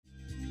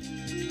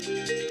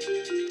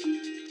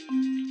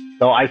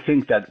So I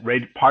think that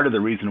part of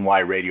the reason why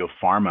radio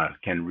pharma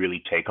can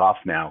really take off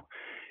now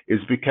is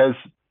because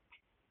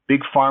big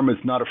pharma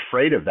is not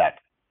afraid of that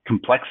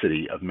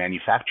complexity of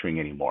manufacturing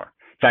anymore.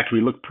 In fact,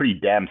 we look pretty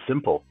damn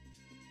simple.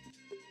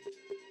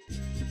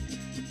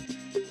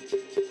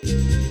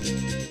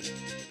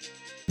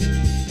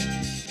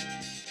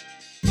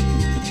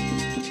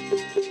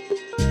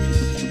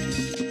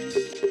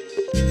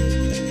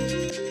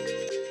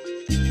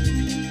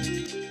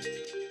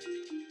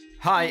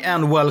 Hi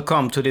and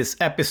welcome to this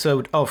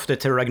episode of the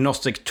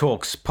Theragnostic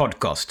Talks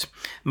podcast.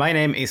 My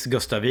name is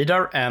Gustav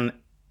Vidar and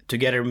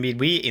together with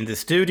me in the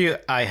studio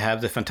I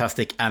have the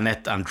fantastic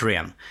Annette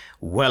Andrén.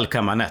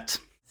 Welcome, Annette.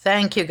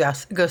 Thank you,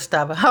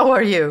 Gustav. How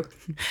are you?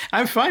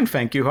 I'm fine,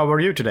 thank you. How are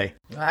you today?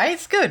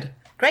 It's good.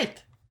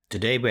 Great.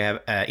 Today we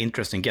have an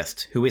interesting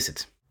guest. Who is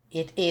it?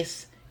 It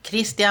is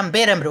Christian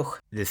Beerenbruch,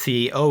 the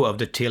CEO of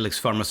the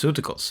Telix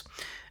Pharmaceuticals.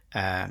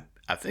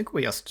 I think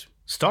we just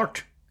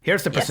start.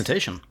 Here's the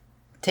presentation.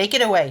 Take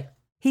it away.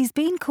 He's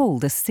been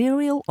called a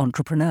serial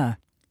entrepreneur.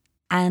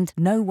 And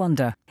no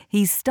wonder.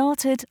 He's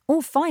started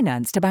or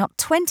financed about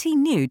 20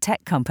 new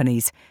tech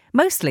companies,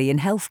 mostly in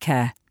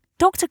healthcare.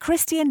 Dr.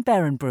 Christian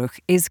Beerenbruch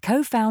is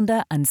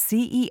co-founder and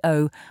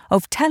CEO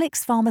of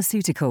Telix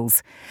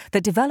Pharmaceuticals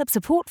that develops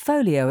a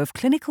portfolio of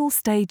clinical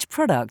stage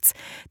products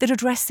that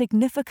address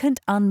significant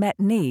unmet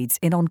needs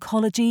in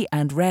oncology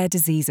and rare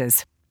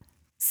diseases.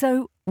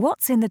 So,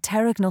 what's in the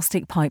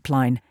Theragnostic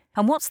pipeline?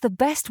 And what's the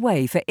best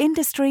way for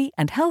industry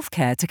and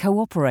healthcare to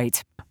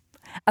cooperate?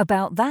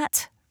 About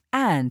that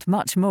and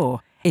much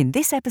more in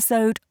this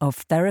episode of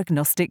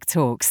Theragnostic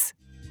Talks.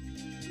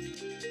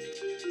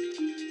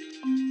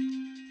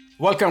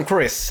 Welcome,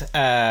 Chris.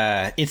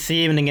 It's the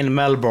evening in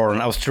Melbourne,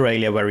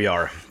 Australia, where we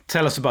are.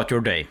 Tell us about your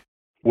day.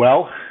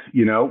 Well,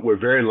 we're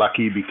very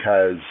lucky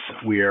because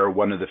we are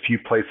one of the few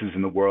places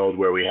in the world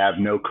where we have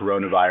no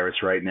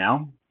coronavirus right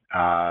now.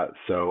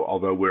 So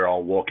although we're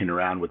all walking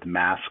around with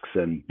masks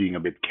and being a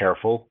bit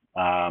careful,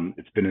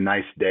 it's been a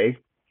nice day.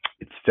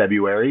 It's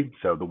February,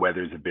 so the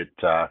weather's a bit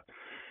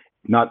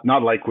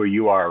not like where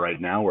you are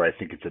right now, where I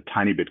think it's a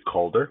tiny bit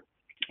colder.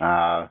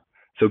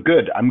 So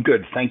good. I'm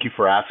good. Thank you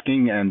for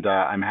asking, and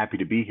I'm happy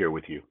to be here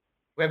with you.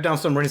 We have done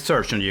some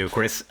research on you,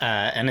 Chris,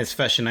 and it's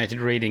fascinating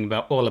reading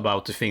all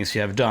about the things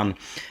you have done.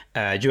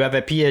 You have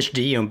a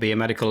PhD in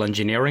biomedical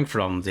engineering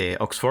from the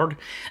Oxford.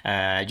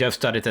 You have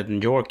studied at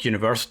New York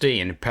University,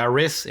 in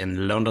Paris,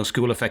 in London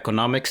School of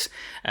Economics,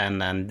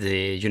 and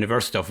the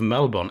University of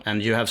Melbourne.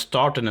 And you have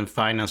started and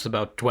financed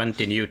about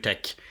 20 new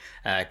tech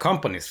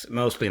companies,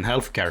 mostly in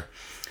healthcare.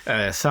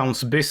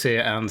 Sounds busy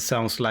and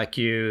sounds like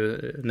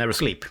you never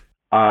sleep.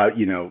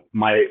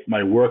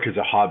 My work is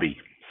a hobby,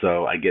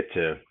 so I get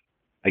to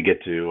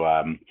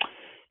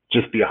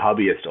just be a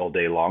hobbyist all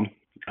day long.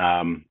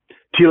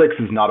 Telix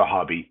is not a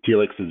hobby.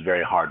 Telix is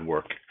very hard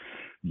work.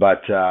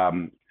 But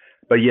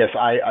yes,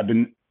 I've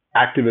been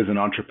active as an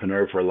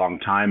entrepreneur for a long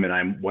time, and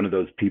I'm one of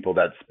those people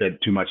that spent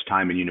too much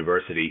time in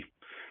university.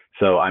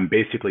 So I'm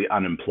basically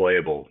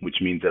unemployable, which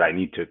means that I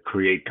need to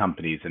create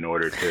companies in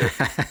order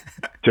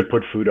to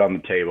put food on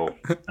the table.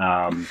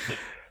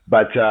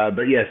 But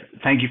yes,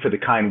 thank you for the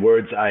kind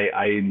words.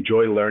 I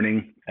enjoy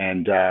learning,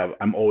 and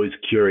I'm always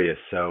curious.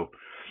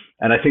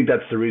 And I think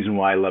that's the reason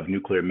why I love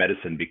nuclear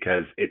medicine,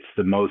 because it's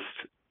the most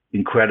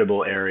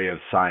incredible area of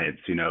science.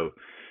 You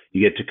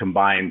get to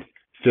combine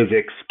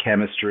physics,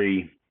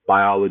 chemistry,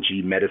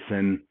 biology,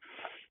 medicine,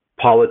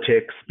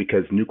 politics,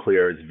 because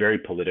nuclear is very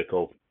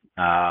political.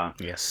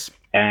 Yes.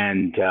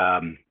 And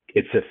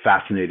it's a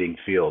fascinating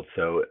field.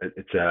 So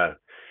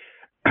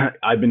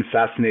I've been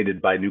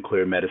fascinated by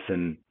nuclear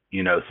medicine,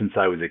 since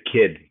I was a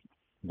kid.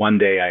 One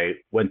day I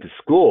went to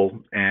school,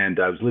 and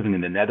I was living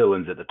in the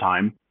Netherlands at the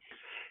time.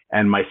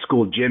 And my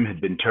school gym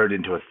had been turned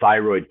into a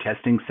thyroid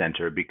testing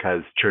center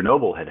because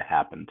Chernobyl had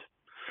happened.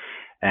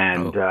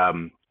 And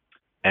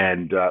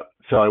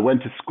so I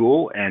went to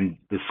school, and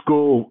the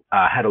school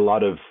had a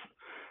lot of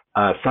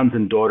sons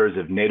and daughters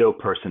of NATO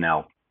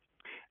personnel.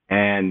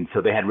 And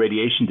so they had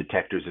radiation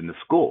detectors in the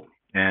school.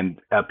 And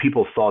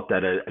people thought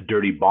that a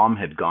dirty bomb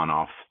had gone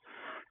off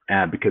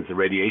because the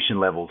radiation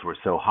levels were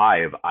so high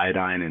of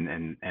iodine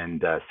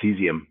and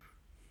cesium.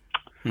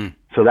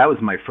 So that was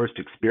my first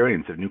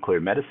experience of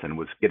nuclear medicine,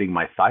 was getting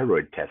my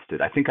thyroid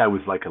tested. I think I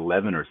was like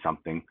 11 or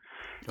something.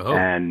 Oh.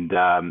 And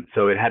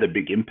so it had a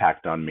big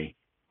impact on me.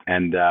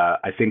 And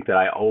I think that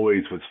I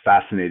always was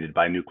fascinated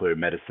by nuclear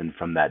medicine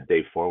from that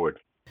day forward.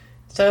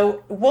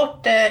 So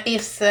what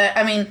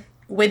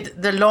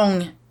with the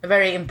long,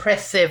 very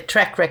impressive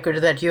track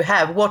record that you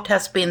have, what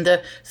has been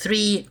the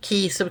 3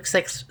 key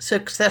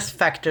success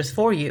factors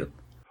for you?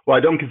 Well, I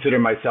don't consider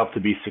myself to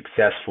be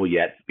successful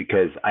yet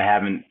because I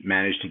haven't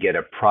managed to get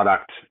a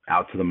product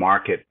out to the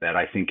market that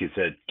I think is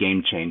a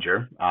game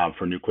changer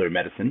for nuclear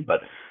medicine,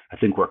 but I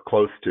think we're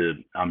close to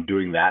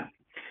doing that.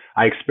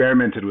 I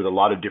experimented with a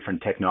lot of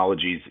different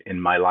technologies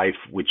in my life,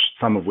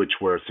 some of which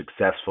were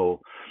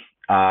successful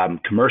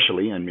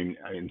commercially,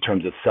 in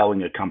terms of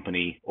selling a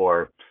company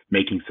or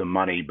making some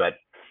money. But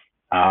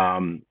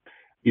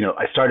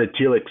I started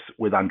Telix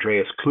with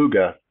Andreas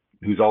Kluge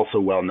who's also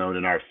well known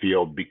in our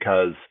field,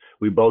 because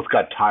we both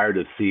got tired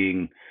of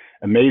seeing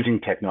amazing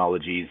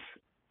technologies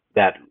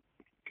that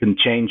can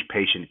change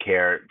patient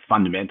care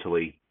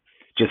fundamentally,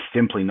 just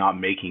simply not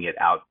making it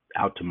out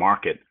to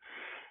market.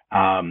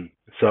 But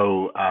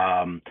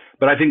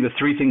I think the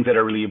three things that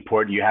are really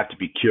important: you have to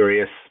be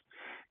curious,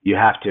 you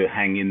have to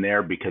hang in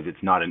there because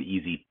it's not an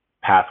easy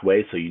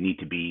pathway, so you need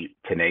to be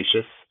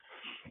tenacious,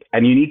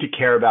 and you need to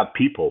care about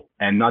people,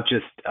 and not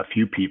just a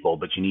few people,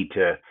 but you need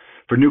to,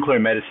 for nuclear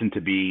medicine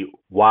to be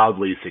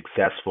wildly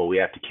successful, we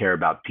have to care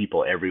about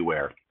people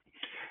everywhere,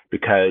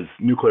 because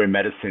nuclear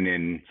medicine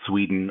in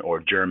Sweden or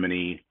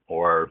Germany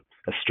or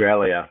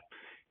Australia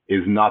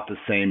is not the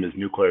same as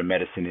nuclear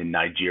medicine in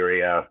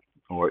Nigeria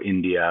or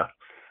India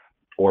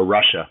or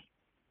Russia.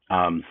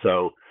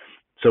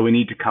 So we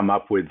need to come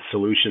up with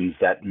solutions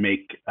that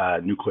make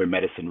nuclear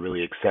medicine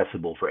really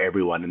accessible for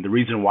everyone. And the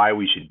reason why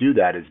we should do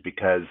that is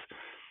because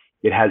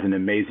it has an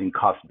amazing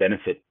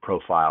cost-benefit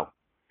profile.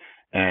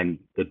 And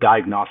the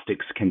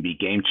diagnostics can be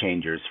game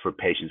changers for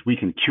patients. We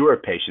can cure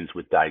patients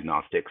with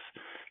diagnostics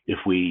if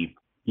we,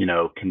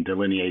 can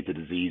delineate the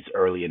disease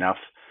early enough.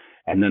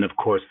 And then, of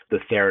course, the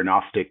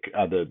theranostic,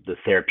 the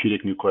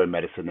therapeutic nuclear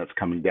medicine that's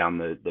coming down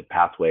the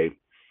pathway,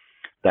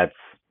 that's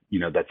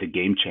a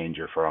game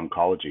changer for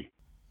oncology.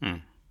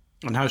 Mm.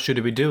 And how should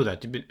we do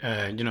that?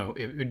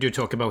 You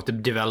talk about the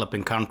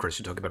developing countries,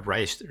 you talk about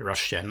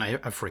Russia and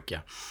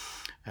Africa.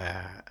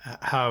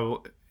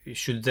 How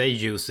should they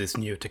use these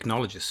new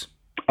technologies?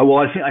 Well,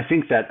 I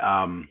think that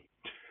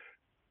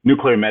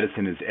nuclear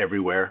medicine is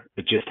everywhere.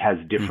 It just has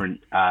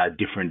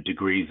different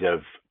degrees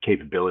of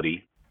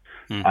capability.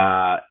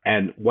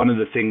 And one of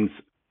the things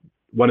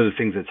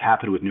that's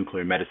happened with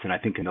nuclear medicine, I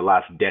think, in the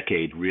last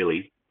decade,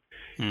 really,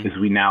 is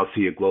we now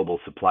see a global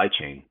supply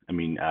chain. I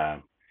mean,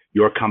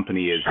 your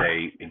company is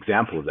a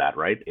example of that,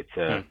 right? It's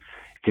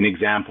an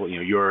example.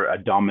 You're a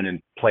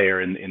dominant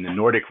player in the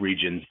Nordic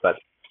regions, but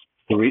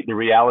the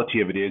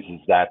reality of it is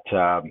that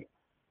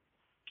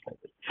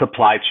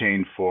supply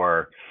chain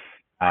for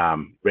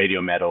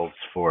radiometals,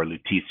 for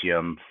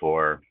lutetium,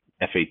 for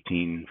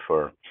F-18,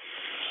 for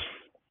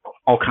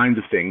all kinds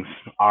of things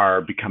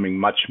are becoming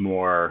much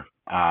more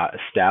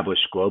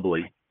established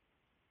globally,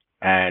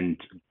 and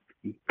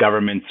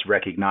governments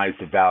recognize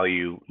the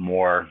value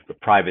more. The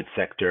private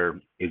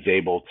sector is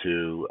able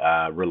to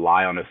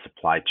rely on a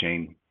supply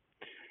chain,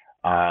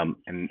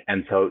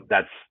 and so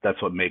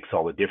that's what makes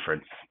all the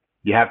difference.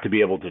 You have to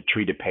be able to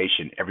treat a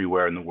patient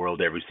everywhere in the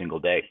world every single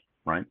day,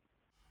 right?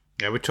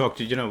 Yeah, we talked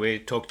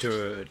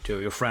to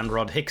your friend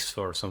Rod Hicks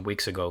for some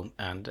weeks ago,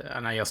 and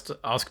I just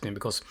asked him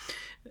because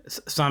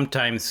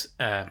sometimes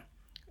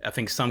I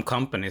think some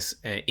companies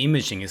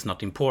imaging is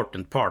not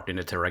important part in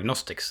the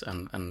diagnostics,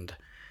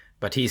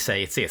 but he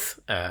says it is.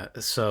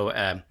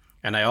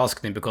 And I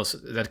asked him because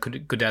that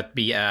could that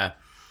be a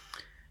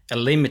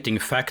limiting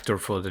factor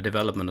for the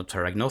development of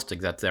diagnostic,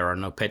 that there are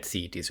no PET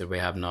CTs, or we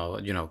have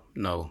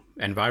no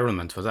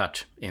environment for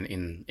that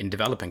in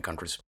developing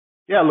countries.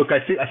 Yeah, look, I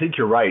think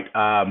you're right.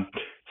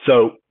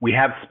 So we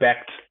have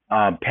SPECT.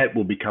 PET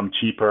will become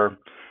cheaper.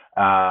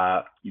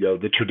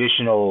 The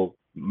traditional,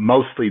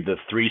 mostly the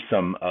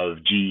threesome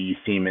of GE,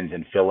 Siemens,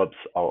 and Philips,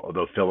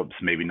 although Philips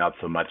maybe not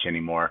so much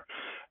anymore.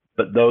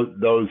 But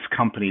those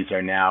companies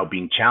are now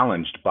being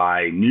challenged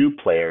by new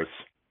players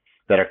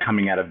that are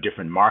coming out of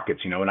different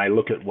markets. When I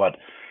look at what,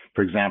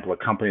 for example, a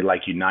company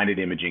like United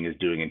Imaging is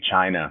doing in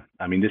China,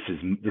 I mean, this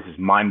is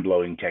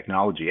mind-blowing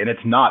technology. And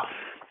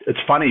it's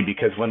funny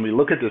because when we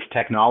look at this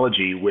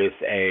technology with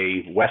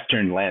a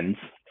Western lens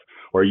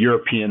or a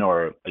European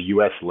or a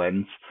US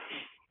lens,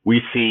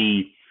 we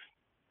see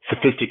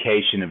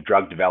sophistication of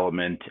drug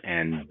development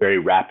and very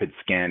rapid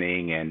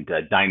scanning and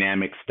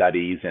dynamic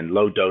studies and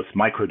low dose,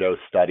 microdose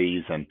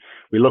studies. And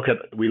we look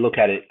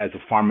at it as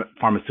a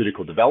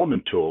pharmaceutical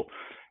development tool.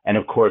 And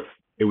of course,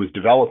 it was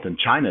developed in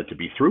China to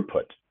be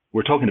throughput.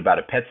 We're talking about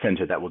a PET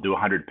center that will do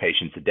 100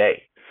 patients a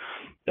day.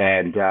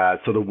 And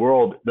so the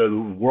world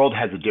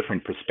has a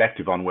different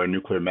perspective on where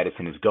nuclear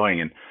medicine is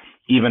going. And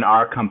even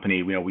our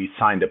company, we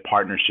signed a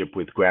partnership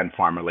with Grand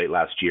Pharma late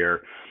last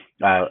year,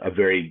 a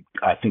very,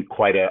 I think,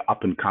 quite a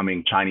up and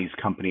coming Chinese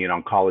company in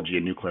oncology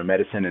and nuclear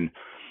medicine.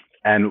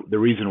 And the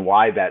reason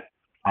why that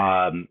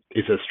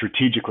is a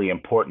strategically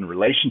important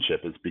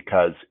relationship is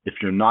because if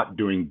you're not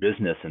doing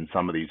business in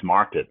some of these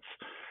markets,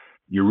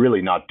 you're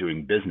really not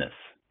doing business.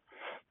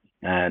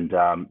 And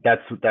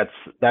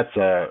that's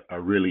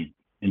a really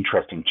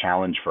interesting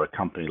challenge for a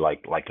company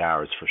like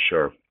ours, for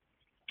sure.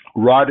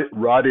 Rod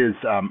is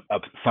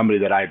somebody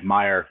that I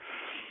admire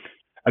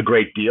a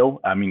great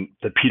deal. I mean,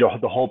 the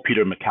whole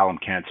Peter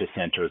MacCallum Cancer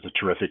Center is a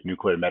terrific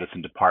nuclear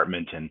medicine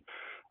department, and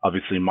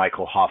obviously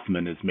Michael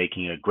Hoffman is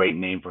making a great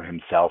name for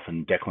himself,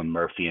 and Declan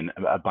Murphy and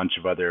a bunch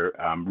of other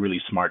really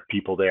smart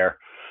people there.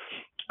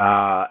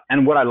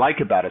 And what I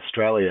like about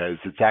Australia is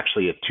it's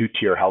actually a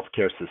two-tier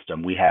healthcare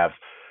system. We have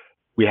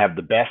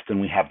the best and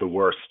we have the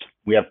worst.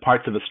 We have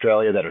parts of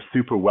Australia that are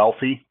super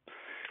wealthy,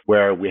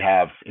 where we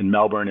have in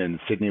Melbourne and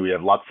Sydney, we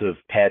have lots of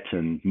PET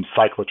and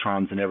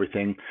cyclotrons and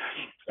everything.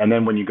 And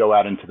then when you go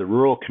out into the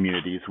rural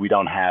communities, we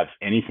don't have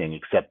anything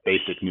except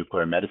basic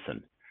nuclear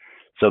medicine.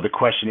 So the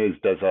question is,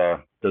 does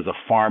a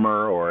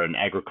farmer or an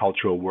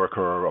agricultural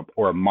worker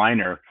or a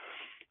miner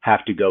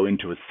have to go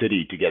into a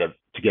city to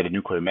get a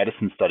nuclear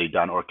medicine study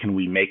done, or can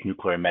we make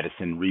nuclear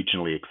medicine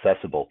regionally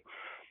accessible?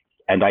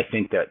 And I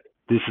think that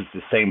this is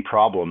the same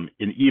problem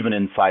even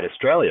inside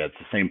Australia. It's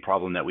the same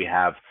problem that we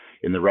have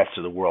in the rest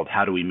of the world.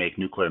 How do we make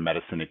nuclear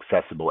medicine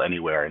accessible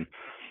anywhere? And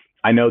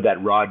I know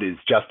that Rod is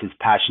just as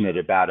passionate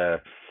about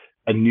a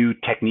new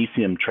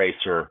technetium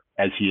tracer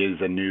as he is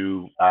a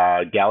new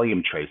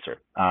gallium tracer.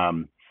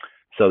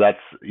 So that's,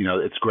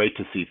 it's great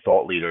to see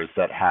thought leaders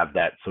that have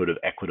that sort of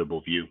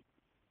equitable view.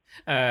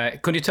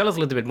 Could you tell us a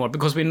little bit more?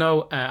 Because we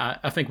know,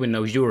 I think we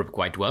know Europe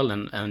quite well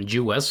and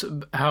US.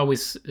 How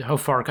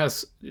far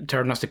has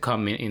theranostic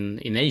come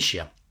in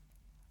Asia,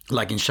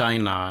 like in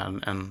China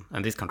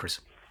and these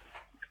countries?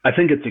 I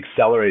think it's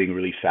accelerating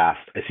really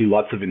fast. I see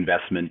lots of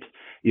investment.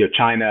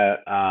 China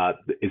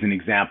is an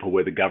example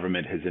where the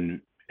government has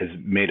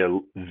made a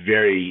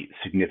very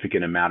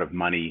significant amount of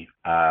money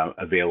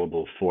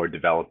available for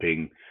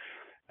developing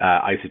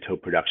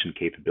isotope production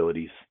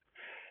capabilities.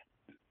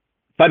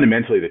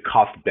 Fundamentally, the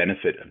cost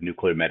benefit of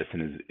nuclear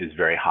medicine is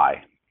very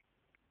high.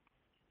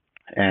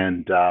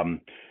 And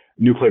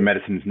nuclear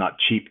medicine is not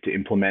cheap to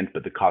implement,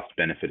 but the cost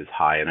benefit is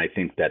high. And I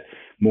think that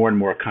more and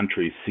more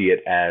countries see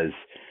it as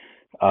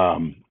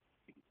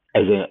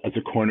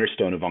a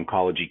cornerstone of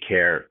oncology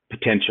care,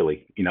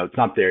 potentially. It's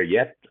not there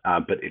yet,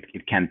 but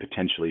it can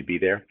potentially be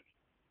there.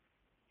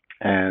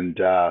 And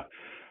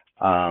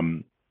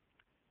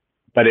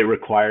but it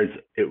requires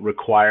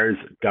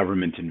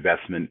government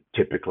investment,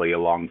 typically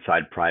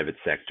alongside private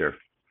sector.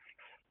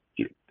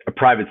 A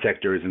private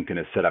sector isn't going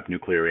to set up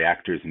nuclear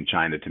reactors in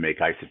China to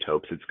make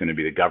isotopes. It's going to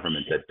be the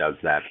government that does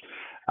that.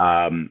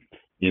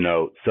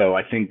 So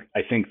I think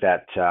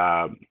that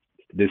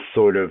this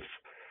sort of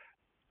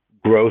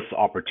growth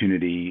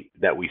opportunity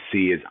that we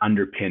see is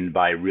underpinned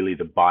by really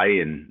the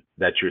buy-in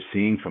that you're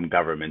seeing from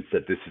governments,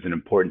 that this is an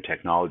important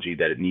technology,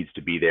 that it needs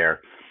to be there.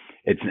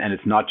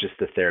 It's not just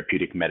the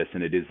therapeutic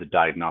medicine, it is the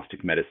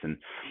diagnostic medicine.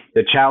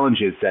 The challenge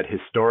is that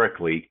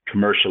historically,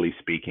 commercially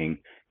speaking,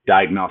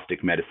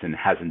 diagnostic medicine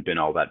hasn't been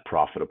all that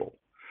profitable.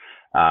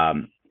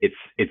 It's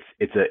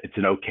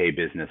an okay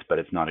business, but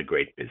it's not a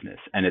great business,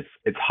 and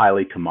it's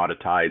highly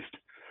commoditized.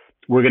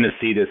 We're going to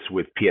see this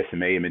with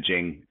PSMA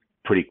imaging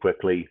pretty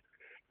quickly,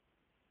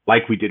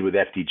 like we did with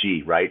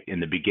FDG, right? In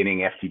the beginning,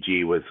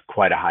 FDG was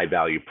quite a high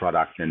value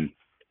product, and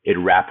it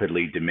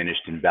rapidly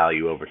diminished in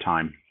value over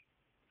time.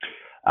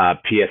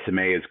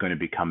 PSMA is going to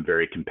become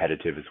very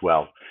competitive as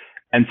well.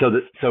 And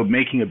so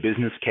making a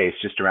business case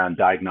just around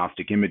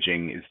diagnostic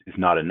imaging is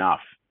not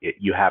enough.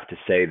 You have to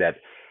say that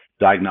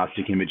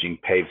diagnostic imaging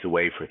paves the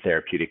way for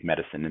therapeutic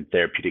medicine, and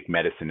therapeutic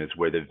medicine is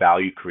where the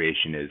value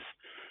creation is,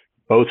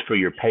 both for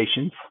your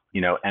patients,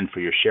 and for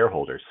your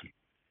shareholders.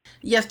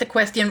 Yes, the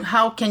question,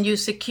 how can you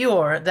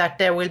secure that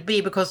there will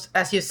be, because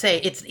as you say,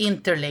 it's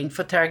interlinked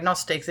for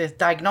diagnostics. It's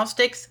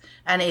diagnostics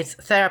and it's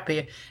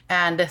therapy.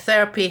 And the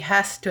therapy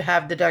has to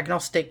have the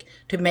diagnostic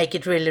to make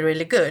it really,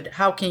 really good.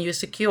 How can you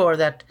secure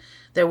that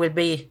there will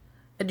be,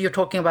 you're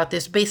talking about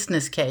this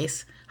business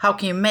case, how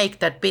can you make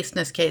that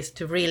business case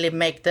to really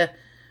make the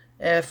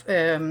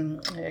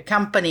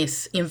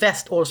companies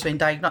invest also in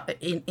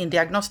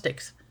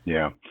diagnostics?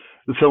 Yeah.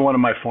 So one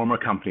of my former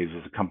companies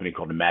was a company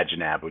called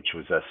Imaginab, which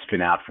was a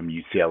spin out from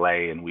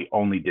UCLA, and we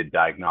only did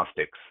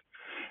diagnostics.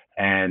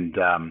 And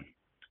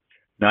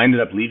I ended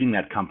up leaving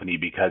that company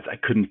because I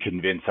couldn't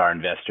convince our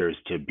investors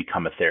to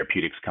become a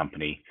therapeutics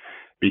company,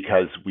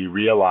 because we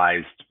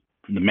realized,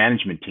 the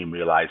management team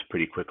realized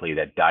pretty quickly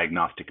that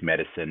diagnostic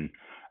medicine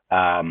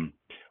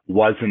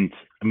wasn't,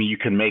 you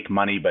can make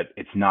money, but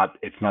it's not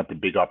the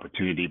big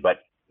opportunity,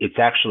 but it's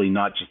actually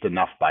not just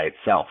enough by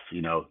itself.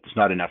 There's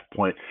not enough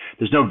point.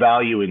 There's no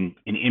value in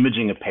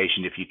imaging a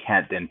patient if you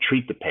can't then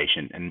treat the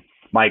patient. And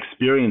my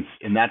experience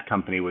in that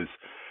company was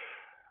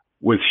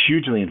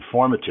hugely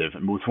informative.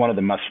 It was one of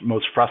the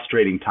most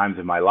frustrating times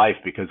of my life,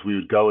 because we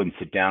would go and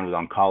sit down with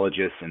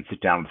oncologists and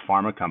sit down with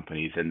pharma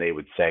companies, and they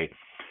would say,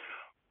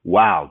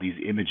 wow, these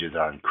images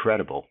are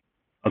incredible.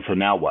 And so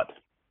now what?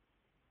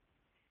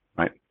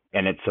 Right?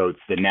 And it's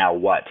the now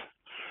what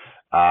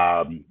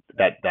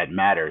that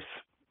matters.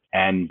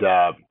 And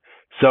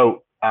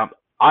so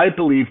I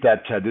believe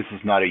that this is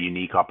not a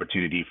unique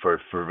opportunity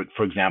for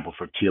example,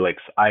 for Telix.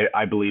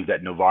 I believe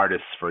that Novartis,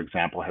 for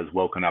example, has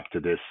woken up to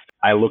this.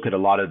 I look at a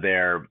lot of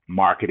their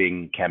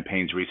marketing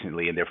campaigns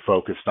recently, and they're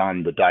focused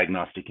on the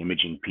diagnostic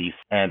imaging piece.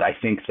 And I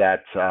think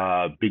that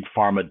Big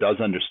Pharma does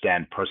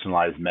understand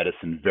personalized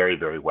medicine very,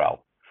 very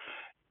well.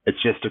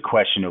 It's just a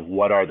question of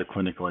what are the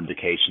clinical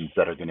indications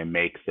that are going to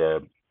make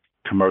the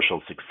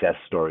commercial success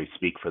story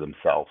speak for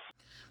themselves.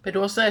 But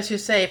also, as you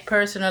say,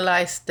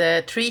 personalized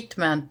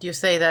treatment, you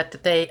say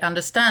that they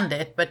understand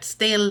it, but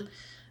still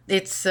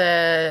it's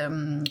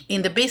in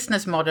the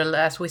business model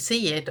as we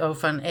see it,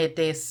 often it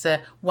is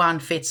one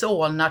fits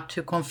all, not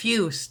to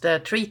confuse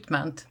the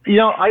treatment.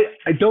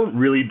 I don't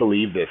really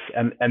believe this.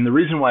 And the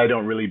reason why I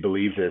don't really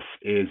believe this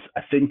is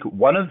I think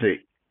one of the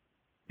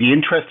the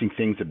interesting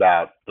things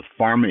about the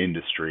pharma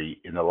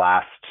industry in the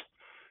last,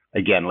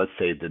 again, let's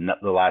say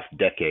the last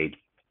decade,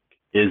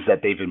 is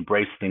that they've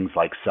embraced things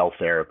like cell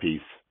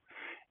therapies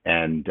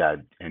and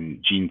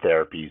gene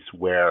therapies,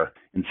 where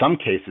in some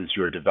cases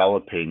you're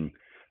developing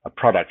a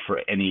product for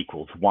N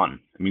equals 1.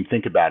 I mean,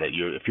 think about it.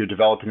 If you're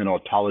developing an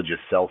autologous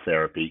cell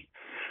therapy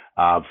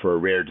for a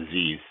rare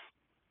disease,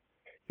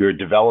 you're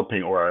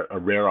developing, or a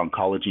rare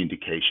oncology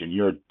indication,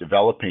 you're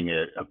developing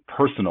a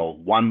personal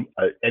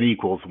N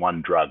equals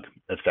 1 drug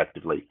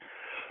effectively.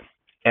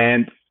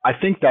 And I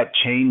think that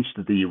changed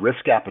the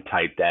risk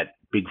appetite that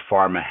big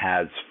pharma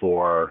has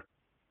for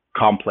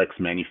complex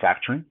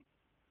manufacturing.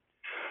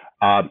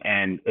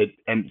 And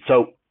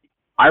so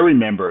I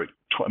remember,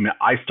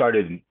 I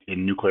started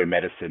in nuclear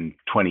medicine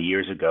 20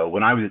 years ago.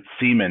 When I was at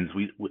Siemens,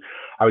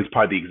 I was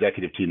part of the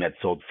executive team that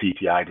sold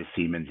CTI to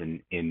Siemens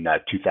in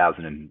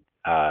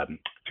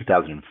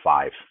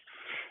 2005.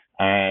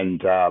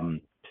 And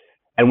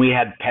we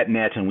had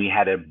PetNet, and we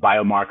had a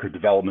biomarker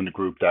development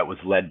group that was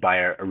led by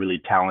a really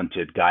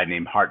talented guy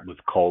named Hartmut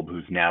Kolb,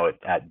 who's now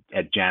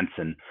at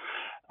Janssen.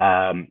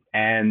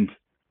 And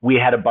we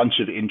had a bunch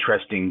of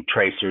interesting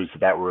tracers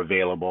that were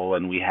available,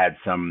 and we had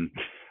some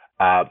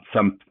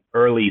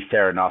early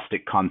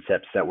theranostic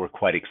concepts that were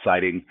quite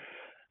exciting.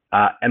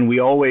 And we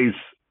always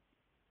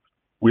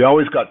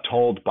got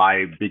told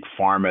by big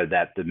pharma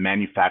that the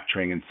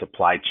manufacturing and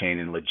supply chain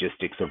and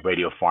logistics of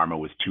radiopharma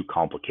was too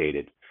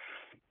complicated.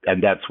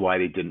 And that's why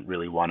they didn't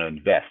really want to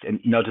invest.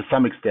 And, to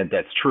some extent,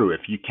 that's true.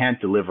 If you can't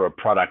deliver a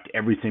product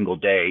every single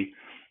day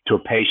to a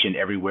patient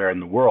everywhere in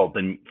the world,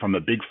 then from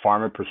a big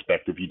pharma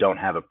perspective, you don't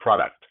have a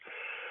product.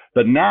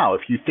 But now,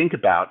 if you think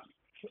about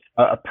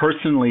a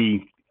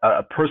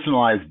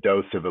personalized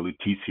dose of a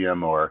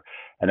lutetium or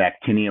an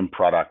actinium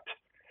product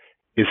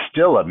is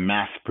still a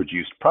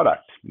mass-produced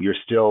product. You're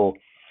still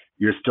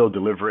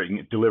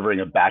delivering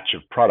a batch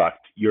of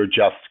product. You're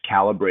just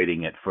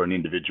calibrating it for an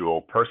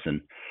individual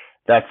person.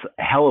 That's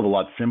a hell of a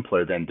lot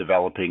simpler than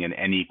developing an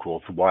N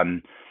equals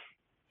 1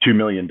 $2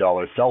 million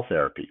cell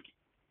therapy.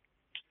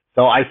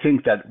 So I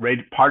think that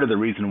part of the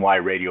reason why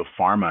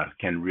radiopharma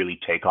can really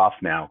take off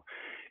now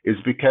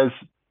is because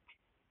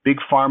big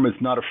pharma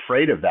is not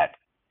afraid of that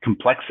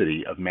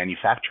complexity of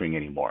manufacturing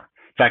anymore.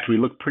 In fact, we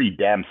look pretty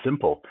damn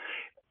simple.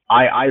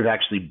 I've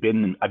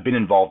been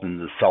involved in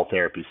the cell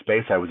therapy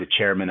space. I was a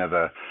chairman of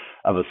a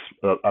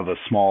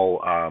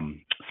small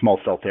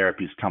cell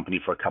therapies company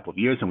for a couple of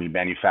years, and we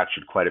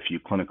manufactured quite a few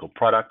clinical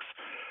products.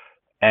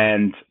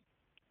 And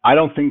I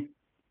don't think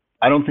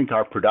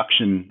our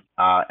production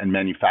and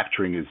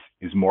manufacturing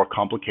is more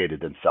complicated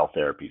than cell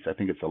therapies. I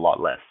think it's a lot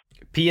less.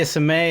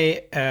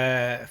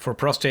 PSMA for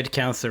prostate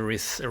cancer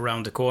is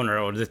around the corner,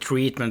 or the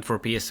treatment for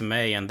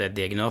PSMA and the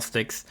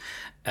diagnostics.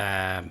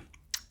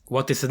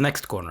 What is the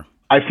next corner?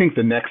 I think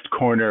the next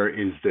corner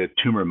is the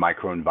tumor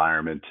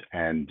microenvironment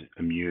and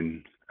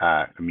immune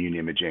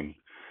imaging,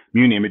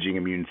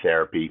 immune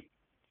therapy.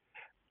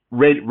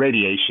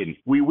 Radiation,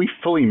 we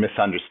fully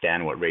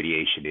misunderstand what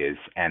radiation is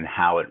and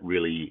how it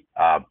really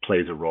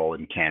plays a role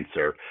in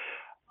cancer.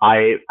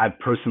 I've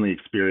personally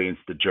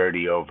experienced the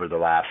journey over the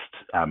last,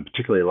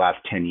 particularly the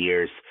last 10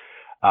 years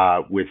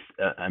with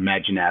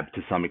Imaginab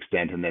to some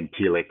extent, and then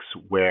Telix,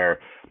 where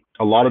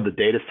a lot of the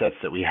data sets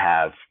that we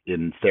have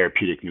in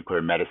therapeutic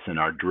nuclear medicine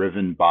are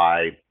driven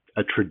by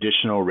a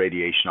traditional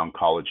radiation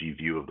oncology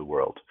view of the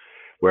world,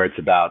 where it's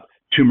about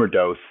tumor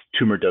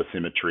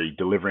dosimetry,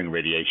 delivering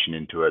radiation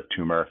into a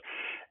tumor,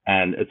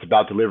 and it's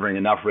about delivering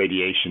enough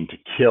radiation to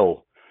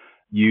kill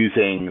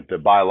using the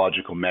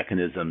biological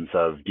mechanisms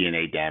of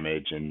DNA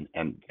damage and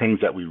things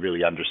that we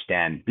really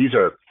understand. These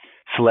are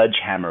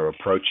sledgehammer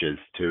approaches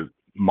to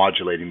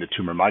modulating the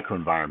tumor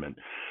microenvironment.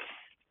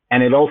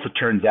 And it also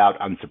turns out,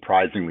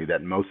 unsurprisingly,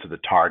 that most of the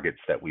targets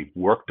that we've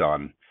worked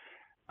on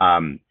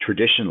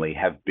traditionally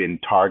have been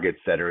targets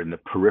that are in the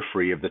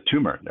periphery of the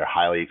tumor. They're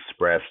highly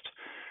expressed.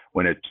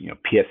 When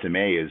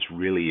PSMA is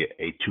really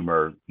a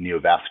tumor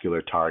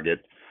neovascular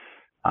target.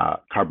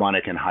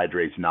 Carbonic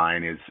anhydrase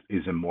 9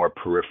 is a more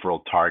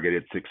peripheral target.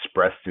 It's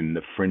expressed in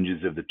the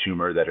fringes of the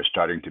tumor that are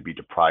starting to be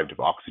deprived of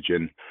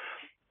oxygen.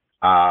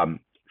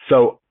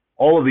 So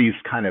all of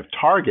these kind of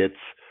targets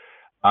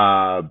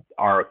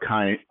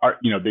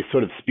they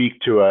sort of speak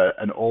to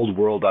an old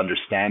world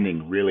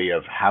understanding, really,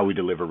 of how we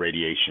deliver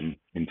radiation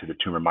into the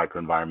tumor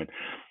microenvironment.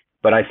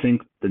 But I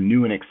think the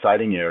new and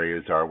exciting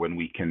areas are when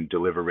we can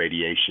deliver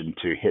radiation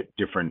to hit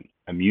different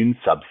immune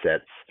cell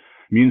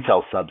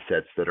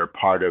subsets that are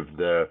part of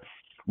the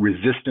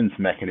resistance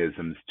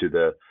mechanisms to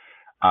the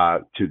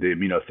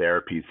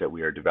immunotherapies that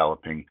we are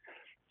developing.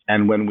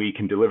 And when we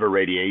can deliver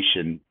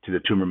radiation to the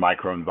tumor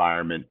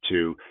microenvironment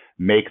to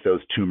make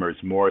those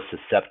tumors more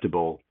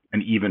susceptible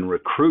and even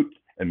recruit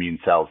immune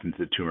cells into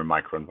the tumor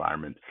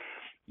microenvironment,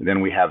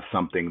 then we have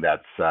something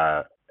that's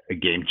a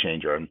game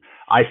changer. And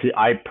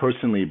I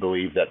personally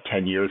believe that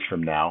 10 years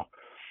from now,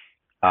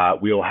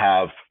 we'll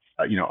have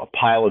a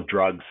pile of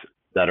drugs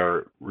that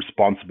are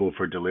responsible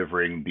for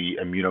delivering the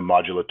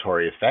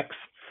immunomodulatory effects,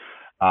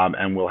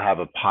 and we'll have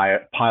a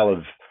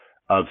pile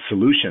of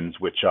solutions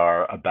which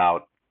are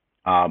about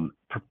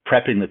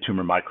prepping the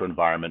tumor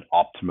microenvironment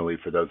optimally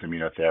for those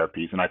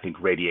immunotherapies. And I think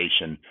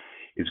radiation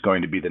is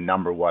going to be the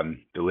number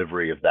one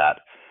delivery of that.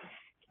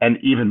 And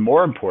even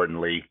more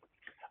importantly,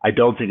 I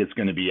don't think it's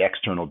going to be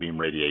external beam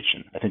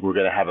radiation. I think we're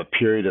going to have a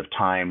period of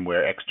time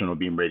where external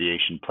beam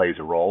radiation plays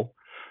a role,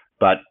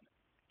 but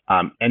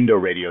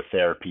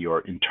endoradiotherapy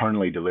or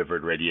internally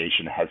delivered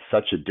radiation has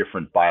such a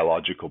different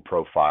biological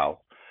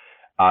profile,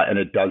 and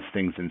it does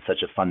things in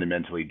such a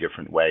fundamentally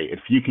different way. If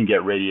you can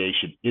get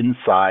radiation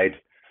inside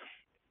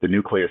the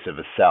nucleus of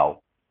a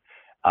cell,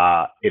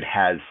 it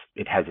has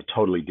a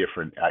totally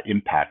different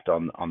impact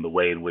on the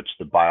way in which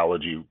the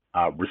biology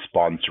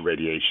responds to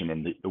radiation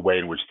and the way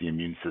in which the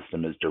immune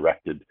system is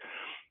directed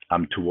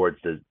towards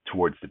the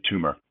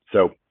tumor.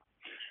 So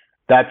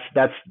that's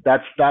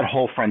that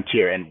whole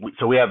frontier. And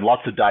so we have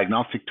lots of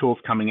diagnostic tools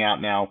coming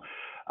out now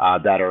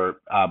that are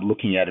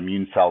looking at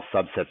immune cell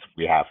subsets.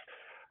 We have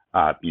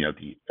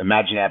the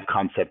ImaginAb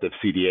concept of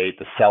CD8,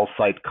 the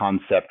CellSite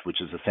concept, which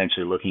is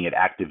essentially looking at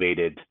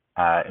activated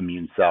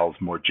immune cells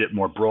more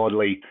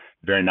broadly.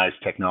 Very nice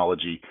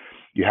technology.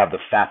 You have the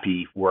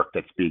FAPI work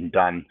that's being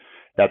done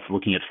that's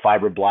looking at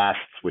fibroblasts,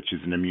 which is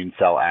an immune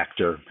cell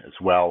actor as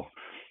well.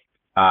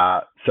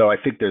 So I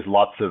think there's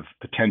lots of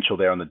potential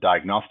there on the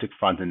diagnostic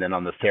front. And then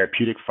on the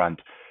therapeutic front,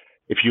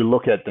 if you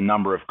look at the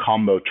number of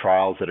combo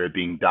trials that are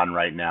being done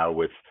right now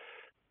with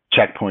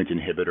checkpoint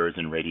inhibitors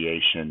and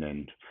radiation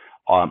and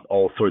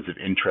all sorts of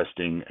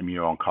interesting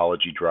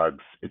immuno-oncology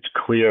drugs, it's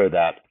clear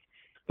that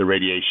the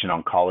radiation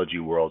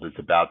oncology world is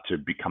about to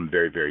become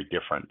very, very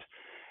different.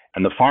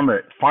 And the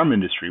pharma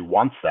industry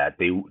wants that.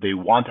 They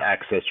want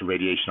access to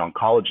radiation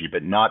oncology,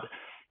 but not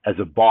as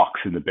a box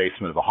in the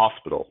basement of a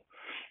hospital.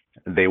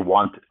 They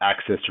want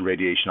access to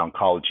radiation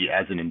oncology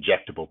as an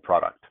injectable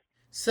product.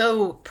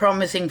 So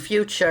promising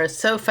future,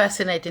 so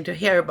fascinating to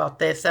hear about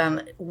this,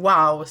 and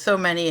wow, so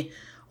many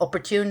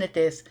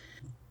opportunities.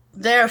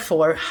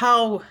 Therefore,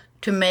 how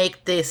to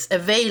make this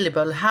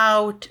available,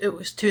 how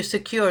to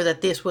secure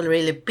that this will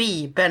really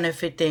be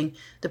benefiting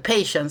the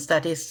patients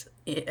that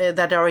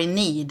are in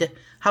need,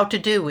 how to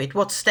do it,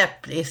 what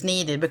step is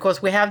needed,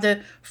 because we have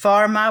the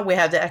pharma, we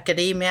have the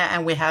academia,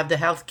 and we have the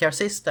healthcare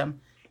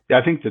system. Yeah,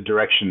 I think the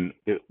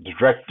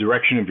direct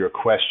direction of your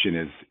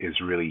question is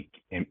really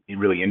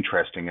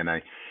interesting, and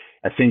I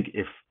think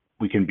if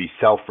we can be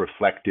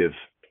self-reflective,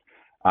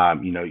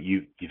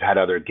 you've had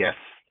other guests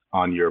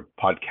on your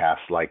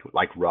podcast like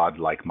Rod,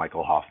 like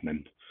Michael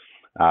Hoffman,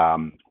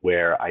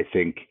 where I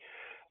think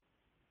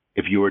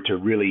if you were to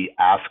really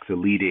ask the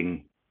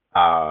leading,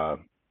 the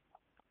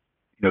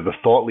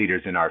thought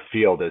leaders in our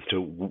field as to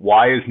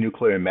why is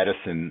nuclear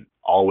medicine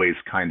always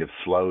kind of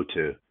slow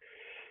to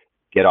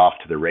get off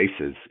to the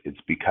races, it's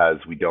because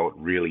we don't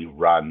really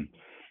run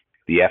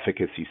the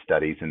efficacy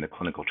studies and the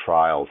clinical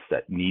trials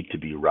that need to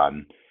be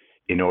run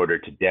in order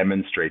to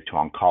demonstrate to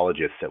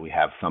oncologists that we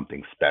have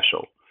something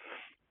special.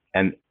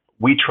 And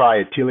we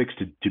try at Telix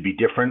to be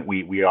different.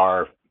 We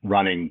are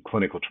running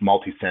clinical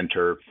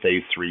multi-center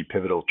phase 3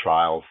 pivotal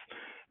trials,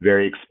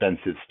 very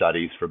expensive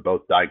studies for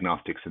both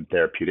diagnostics and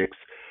therapeutics.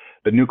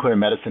 But nuclear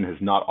medicine has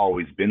not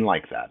always been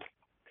like that.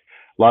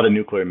 A lot of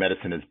nuclear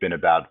medicine has been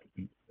about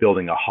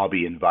building a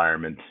hobby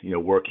environment,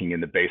 working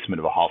in the basement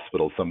of a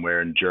hospital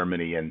somewhere in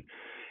Germany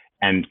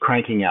and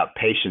cranking out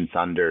patients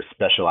under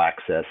special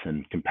access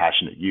and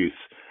compassionate use.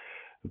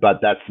 But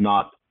that's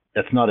not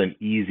an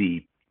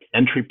easy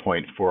entry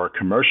point for a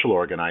commercial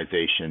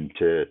organization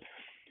to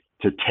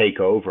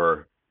take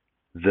over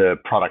the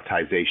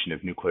productization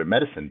of nuclear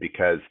medicine,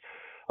 because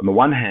on the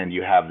one hand,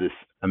 you have this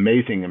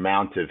amazing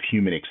amount of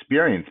human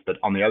experience, but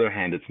on the other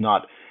hand, it's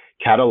not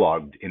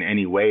cataloged in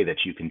any way that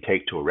you can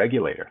take to a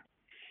regulator.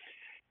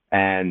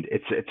 And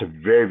it's a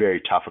very,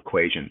 very tough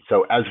equation.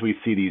 So as we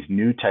see these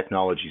new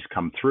technologies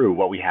come through,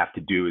 what we have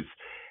to do is,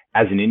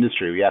 as an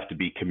industry, we have to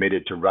be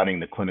committed to running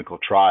the clinical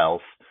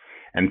trials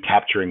and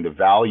capturing the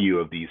value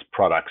of these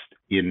products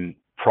in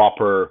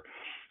proper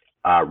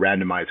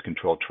randomized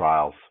controlled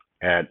trials.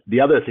 And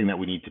the other thing that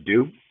we need to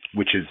do,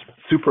 which is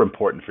super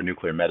important for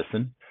nuclear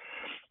medicine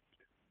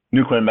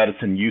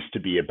used to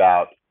be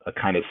about a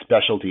kind of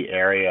specialty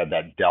area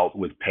that dealt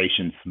with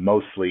patients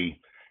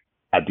mostly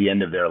at the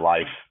end of their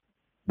life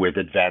with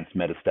advanced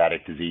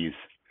metastatic disease.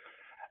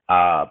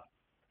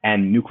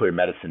 And nuclear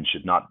medicine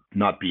should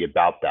not be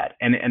about that.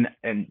 And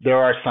there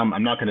are some,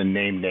 I'm not going to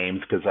name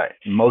names because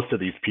most of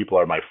these people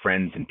are my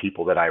friends and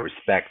people that I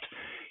respect,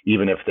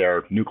 even if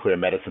they're nuclear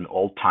medicine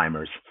old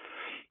timers.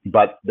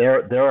 But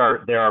there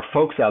are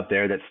folks out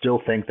there that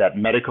still think that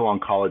medical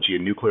oncology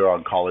and nuclear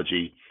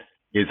oncology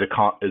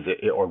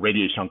or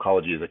radiation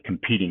oncology is a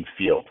competing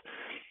field,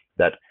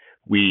 that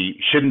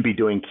we shouldn't be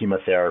doing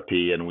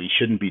chemotherapy and we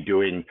shouldn't be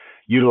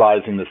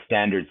utilizing the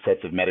standard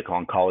sets of medical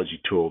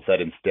oncology tools, that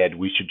instead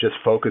we should just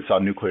focus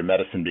on nuclear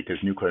medicine because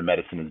nuclear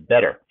medicine is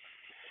better.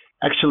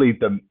 Actually,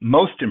 the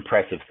most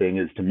impressive thing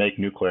is to make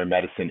nuclear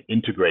medicine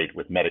integrate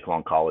with medical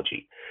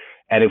oncology.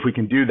 And if we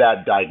can do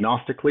that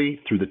diagnostically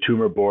through the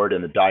tumor board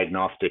and the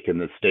diagnostic and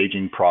the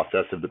staging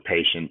process of the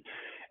patient,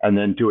 and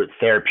then do it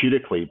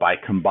therapeutically by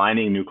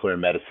combining nuclear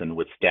medicine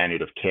with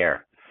standard of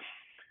care,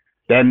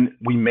 then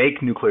we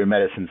make nuclear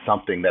medicine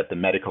something that the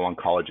medical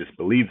oncologist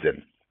believes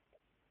in.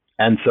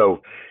 And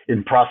so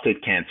in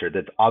prostate cancer,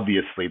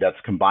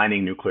 that's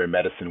combining nuclear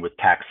medicine with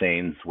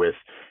taxanes, with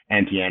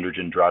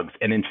anti-androgen drugs.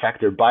 And in fact,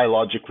 they're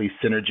biologically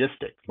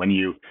synergistic. When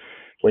you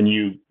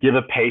give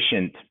a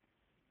patient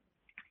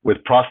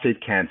with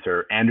prostate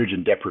cancer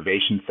androgen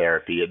deprivation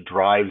therapy, it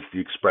drives the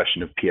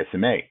expression of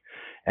PSMA.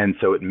 And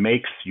so it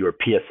makes your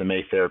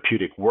PSMA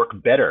therapeutic work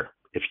better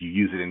if you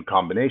use it in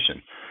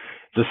combination.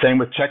 It's the same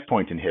with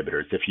checkpoint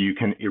inhibitors. If you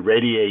can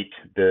irradiate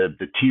the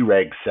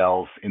Treg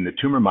cells in the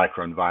tumor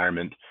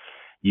microenvironment,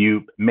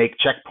 you make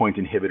checkpoint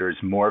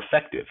inhibitors more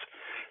effective.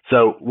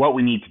 So what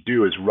we need to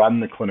do is run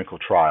the clinical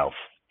trials.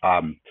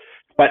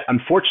 But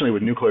unfortunately,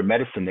 with nuclear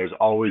medicine, there's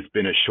always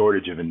been a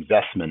shortage of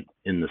investment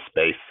in the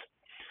space.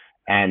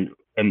 And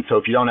so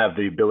if you don't have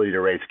the ability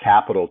to raise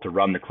capital to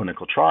run the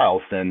clinical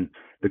trials, then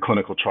the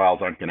clinical trials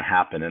aren't going to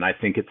happen. And I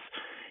think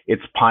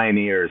it's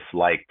pioneers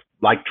like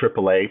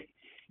AAA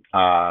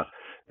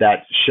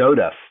that showed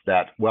us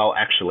that, well,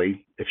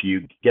 actually, if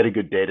you get a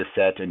good data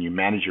set and you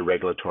manage your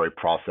regulatory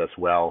process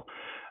well,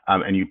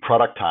 and you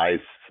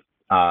productize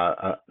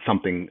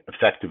something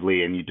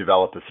effectively and you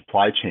develop a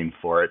supply chain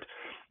for it,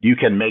 you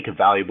can make a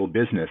valuable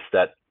business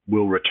that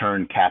will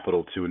return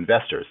capital to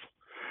investors.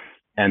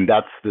 And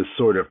that's the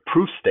sort of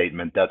proof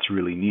statement that's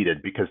really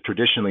needed, because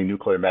traditionally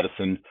nuclear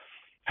medicine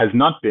has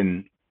not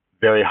been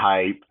very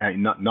high,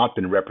 not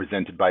been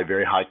represented by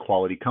very high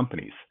quality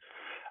companies.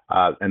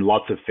 And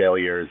lots of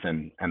failures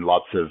and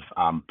lots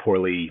of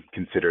poorly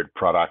considered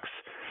products,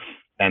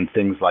 and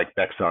things like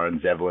Bexxar and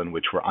Zevalin,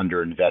 which were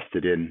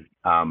underinvested in.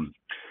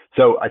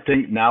 So I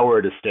think now we're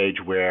at a stage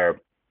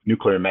where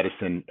nuclear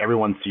medicine,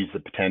 everyone sees the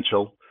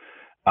potential.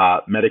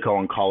 Medical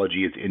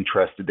oncology is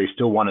interested. They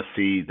still want to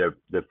see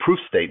the proof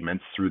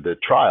statements through the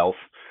trials,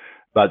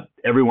 but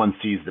everyone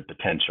sees the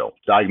potential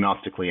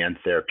diagnostically and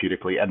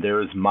therapeutically, and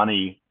there is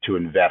money to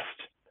invest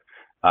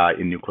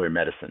in nuclear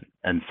medicine.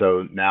 And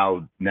so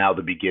now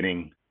the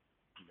beginning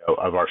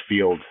of our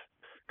field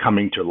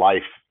coming to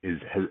life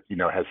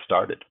has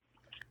started.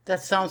 That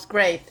sounds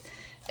great.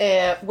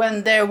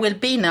 When there will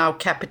be now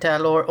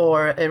capital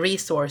or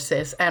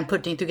resources and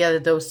putting together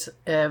those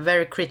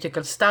very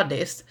critical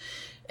studies,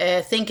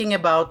 thinking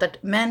about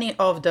that many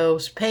of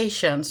those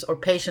patients or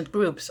patient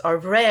groups are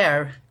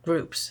rare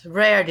groups,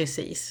 rare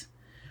disease.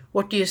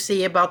 What do you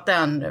see about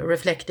them,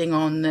 reflecting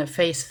on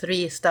phase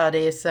 3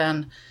 studies,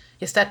 and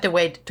is that the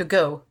way to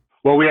go?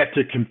 Well, we have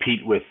to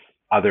compete with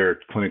other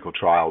clinical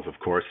trials, of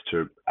course,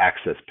 to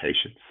access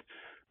patients.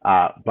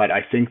 But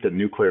I think that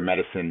nuclear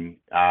medicine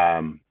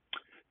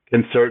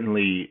can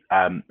certainly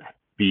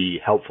be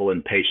helpful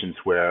in patients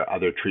where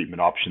other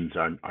treatment options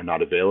are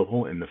not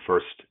available in the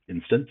first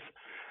instance.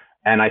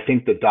 And I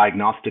think the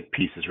diagnostic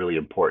piece is really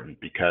important,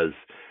 because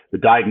the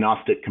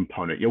diagnostic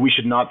component, we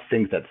should not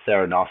think that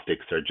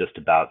theranostics are just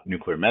about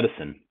nuclear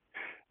medicine.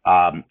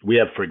 We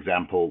have, for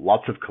example,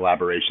 lots of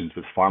collaborations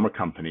with pharma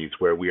companies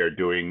where we are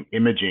doing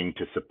imaging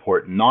to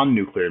support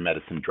non-nuclear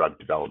medicine drug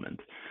development.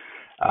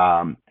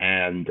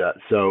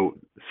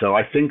 So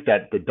I think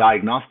that the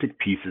diagnostic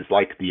piece is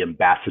like the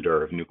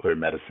ambassador of nuclear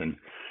medicine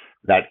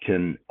that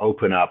can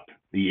open up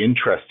the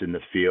interest in the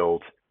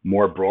field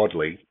more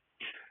broadly.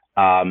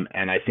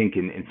 And I think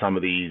in some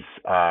of these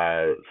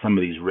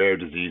rare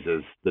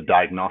diseases, the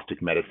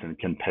diagnostic medicine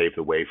can pave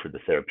the way for the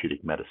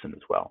therapeutic medicine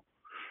as well.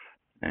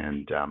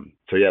 And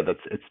so yeah,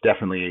 it's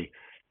definitely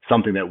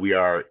something that we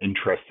are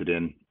interested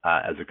in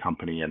as a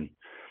company, and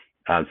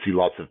see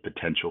lots of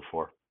potential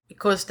for.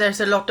 Because there's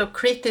a lot of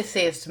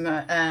criticism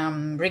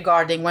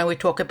regarding when we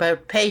talk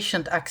about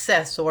patient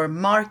access or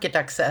market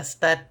access,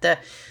 that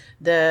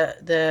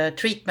the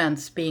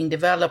treatments being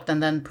developed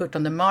and then put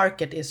on the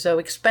market is so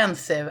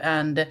expensive,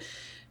 and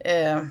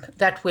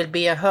that will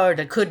be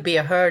could be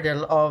a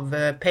hurdle of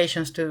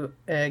patients to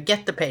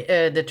get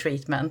the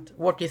treatment.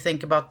 What do you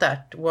think about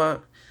that?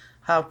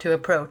 How to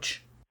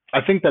approach?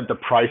 I think that the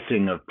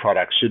pricing of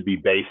products should be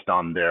based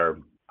on their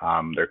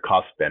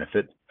cost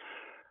benefit.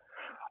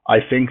 I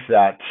think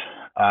that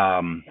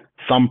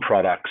some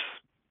products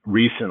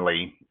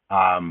recently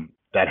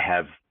that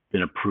have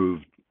been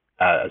approved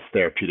as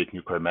therapeutic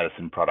nuclear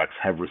medicine products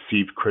have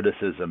received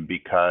criticism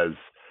because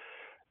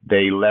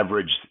they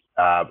leverage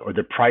or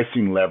the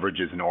pricing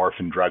leverages an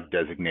orphan drug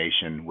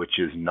designation, which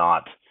is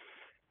not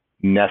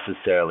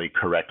necessarily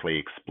correctly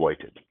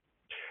exploited.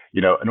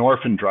 An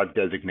orphan drug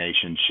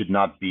designation should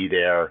not be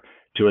there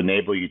to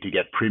enable you to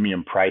get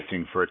premium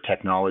pricing for a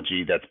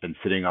technology that's been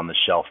sitting on the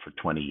shelf for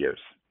 20 years.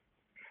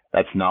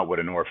 That's not what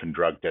an orphan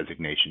drug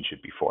designation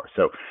should be for.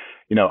 So,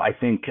 I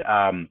think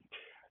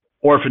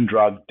orphan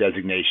drug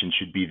designation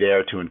should be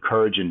there to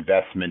encourage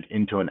investment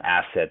into an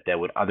asset that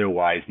would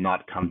otherwise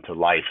not come to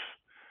life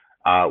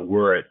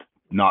were it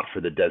not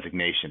for the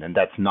designation. And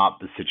that's not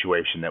the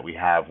situation that we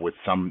have with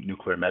some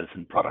nuclear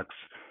medicine products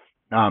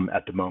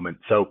at the moment.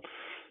 So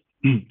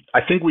I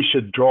think we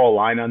should draw a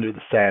line under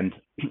the sand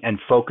and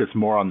focus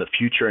more on the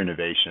future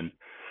innovation.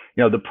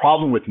 The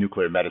problem with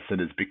nuclear medicine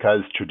is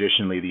because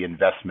traditionally the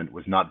investment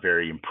was not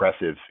very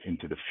impressive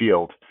into the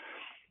field.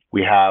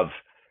 We have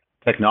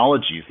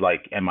technologies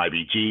like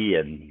MIBG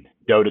and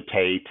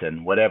dotatate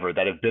and whatever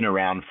that have been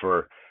around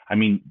for, I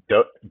mean,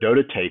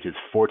 dotatate is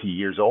 40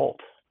 years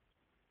old.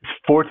 It's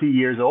 40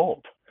 years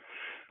old,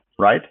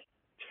 right?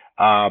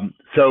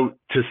 So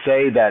to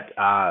say that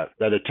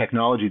that a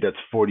technology that's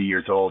 40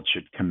 years old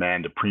should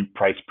command a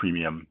price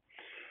premium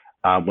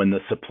when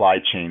the supply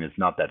chain is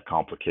not that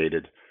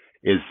complicated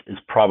is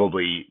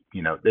probably,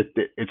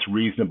 it's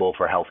reasonable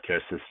for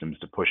healthcare systems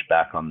to push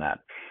back on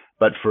that.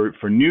 But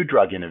for new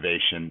drug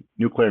innovation,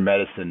 nuclear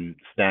medicine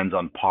stands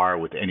on par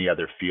with any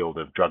other field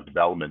of drug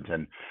development.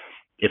 And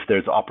if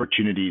there's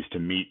opportunities to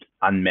meet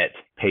unmet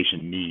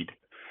patient need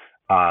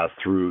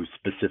through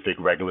specific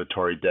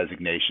regulatory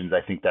designations,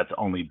 I think that's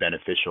only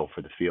beneficial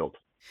for the field.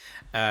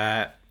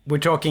 We're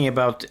talking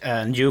about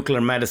nuclear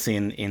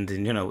medicine in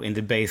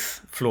the base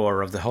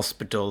floor of the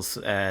hospitals.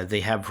 They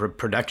have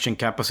production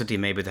capacity.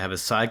 Maybe they have a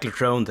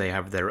cyclotron. They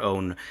have their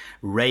own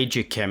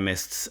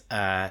radiochemists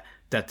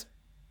that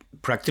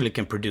practically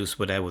can produce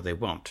whatever they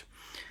want.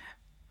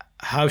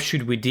 How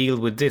should we deal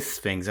with these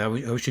things?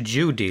 How should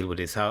you deal with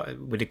this? How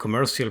with the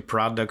commercial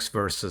products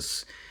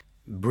versus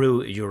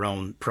brew your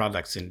own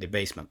products in the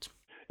basement?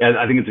 Yeah,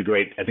 I think it's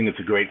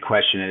a great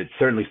question, and it's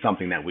certainly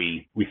something that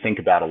we think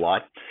about a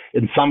lot.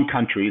 In some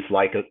countries,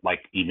 like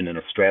even in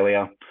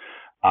Australia,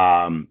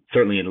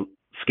 certainly in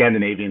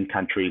Scandinavian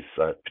countries,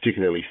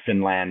 particularly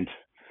Finland,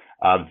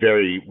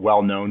 very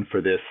well known for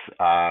this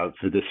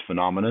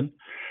phenomenon.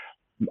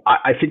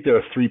 I think there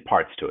are three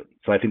parts to it.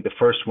 So I think the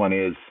first one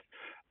is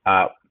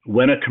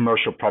when a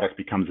commercial product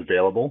becomes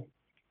available,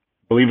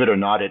 believe it or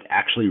not, it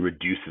actually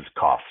reduces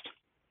cost.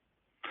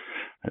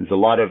 There's a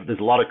lot of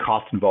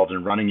cost involved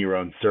in running your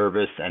own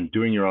service and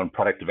doing your own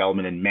product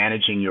development and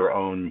managing your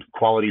own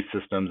quality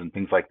systems and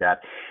things like that.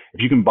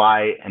 If you can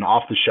buy an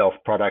off-the-shelf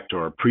product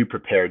or a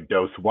pre-prepared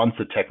dose, once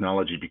the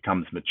technology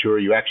becomes mature,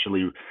 you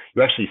actually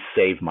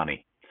save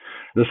money.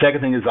 The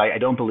second thing is I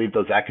don't believe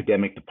those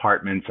academic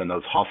departments and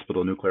those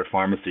hospital nuclear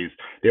pharmacies,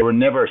 they were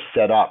never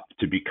set up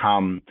to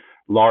become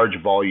large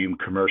volume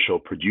commercial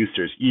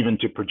producers, even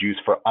to produce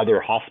for other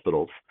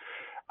hospitals.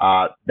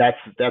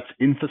 That's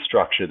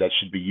infrastructure that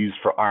should be used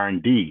for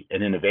R&D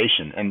and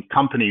innovation. And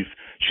companies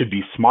should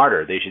be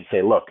smarter. They should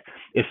say, look,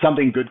 if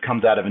something good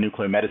comes out of a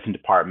nuclear medicine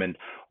department,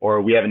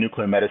 or we have a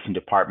nuclear medicine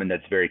department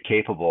that's very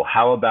capable,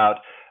 how about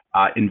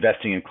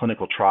investing in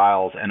clinical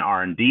trials and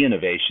R&D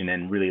innovation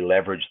and really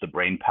leverage the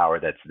brain power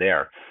that's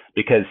there?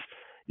 Because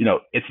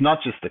it's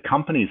not just the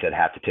companies that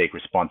have to take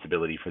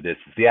responsibility for this,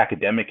 it's the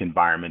academic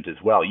environment as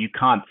well. You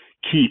can't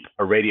keep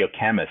a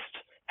radiochemist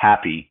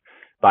happy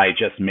by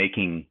just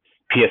making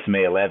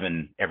PSMA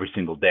 11 every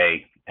single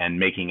day and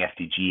making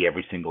FDG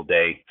every single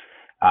day.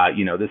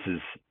 This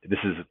is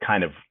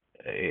kind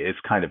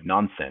of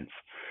nonsense.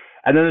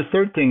 And then the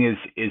third thing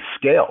is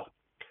scale.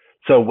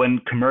 So when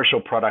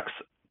commercial products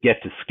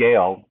get to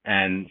scale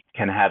and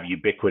can have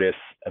ubiquitous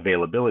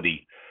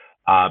availability,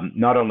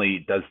 not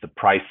only does it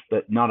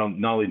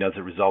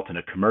result in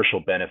a commercial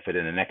benefit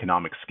and an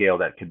economic scale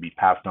that can be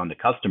passed on to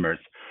customers,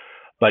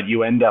 but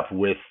you end up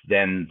with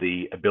then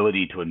the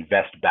ability to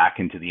invest back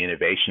into the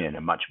innovation in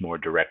a much more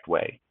direct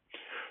way.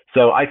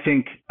 So I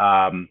think,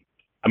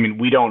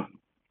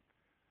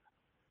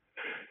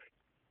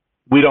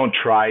 we don't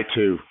try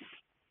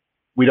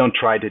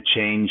to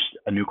change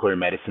a nuclear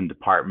medicine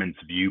department's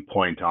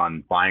viewpoint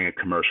on buying a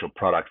commercial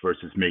product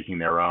versus making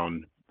their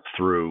own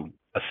through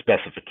a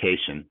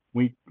specification.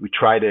 We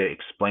try to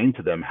explain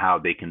to them how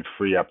they can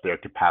free up their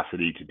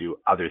capacity to do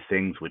other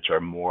things which are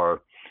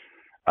more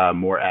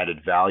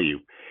added value.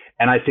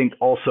 And I think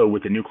also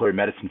with the nuclear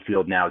medicine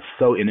field now, it's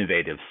so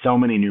innovative, so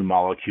many new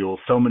molecules,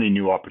 so many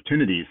new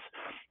opportunities.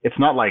 It's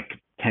not like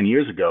 10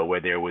 years ago where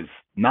there was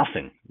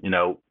nothing.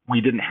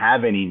 We didn't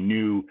have any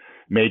new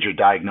major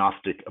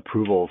diagnostic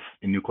approvals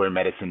in nuclear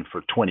medicine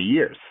for 20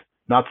 years,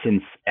 not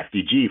since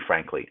FDG,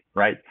 frankly,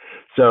 right?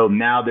 So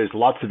now there's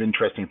lots of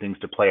interesting things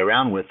to play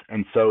around with.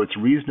 And so it's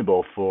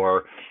reasonable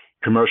for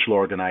commercial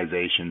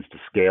organizations to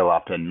scale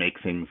up and make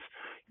things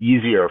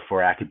easier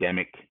for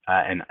academic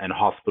and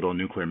hospital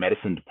nuclear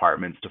medicine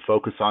departments to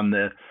focus on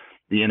the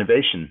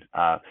innovation.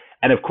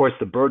 And of course,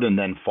 the burden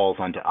then falls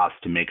onto us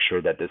to make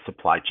sure that the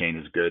supply chain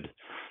is good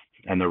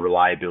and the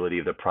reliability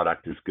of the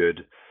product is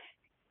good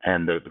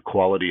and the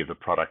quality of the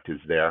product is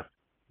there.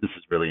 This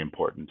is really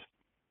important.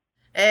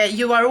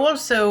 You are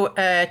also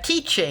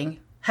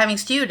teaching, having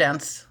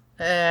students.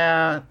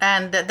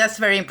 And that's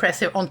very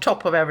impressive on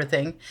top of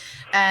everything.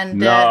 And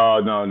no,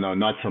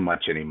 not so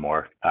much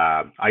anymore.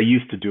 I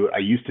used to do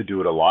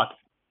it a lot.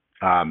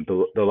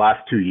 The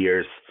last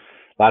 2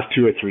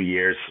 or 3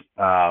 years,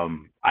 I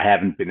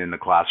haven't been in the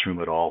classroom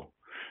at all,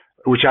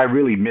 which I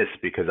really miss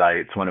because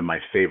it's one of my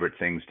favorite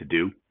things to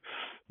do.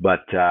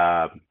 But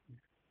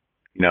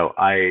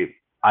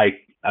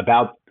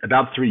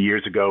about 3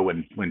 years ago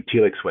when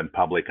Telix went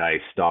public, I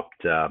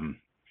stopped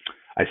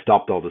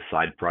all the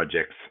side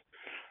projects.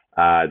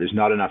 There's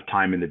not enough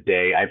time in the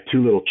day. I have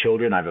 2 little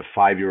children. I have a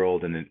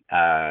 5-year-old and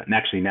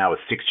actually now a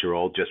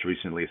 6-year-old, just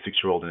recently a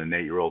 6-year-old and an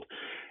 8-year-old.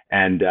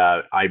 And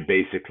I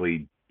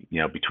basically,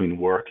 between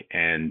work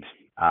and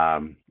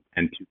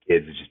and 2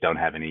 kids. I just don't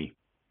have any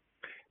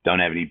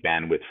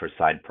bandwidth for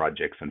side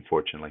projects,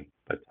 unfortunately.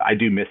 But I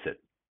do miss it.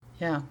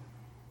 Yeah.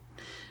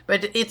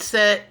 But it's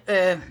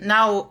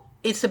now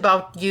it's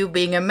about you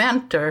being a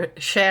mentor,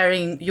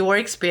 sharing your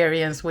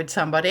experience with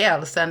somebody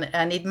else,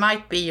 and it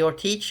might be your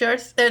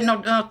teachers,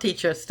 not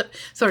teachers,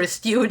 sorry,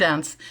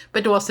 students,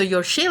 but also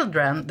your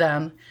children.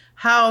 Then,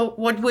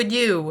 what would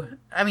you?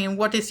 I mean,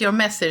 what is your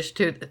message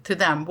to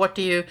them? What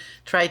do you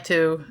try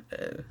to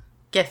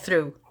get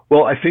through?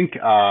 Well, I think.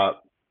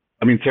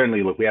 I mean,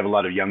 certainly, look, we have a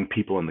lot of young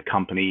people in the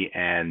company,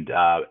 and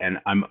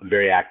I'm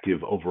very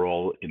active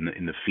overall in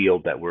the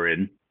field that we're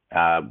in.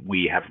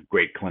 We have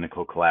great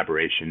clinical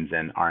collaborations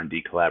and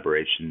R&D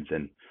collaborations,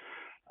 and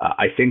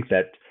I think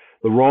that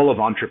the role of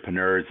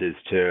entrepreneurs is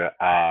to,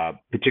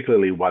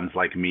 particularly ones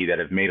like me that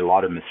have made a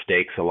lot of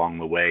mistakes along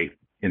the way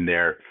in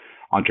their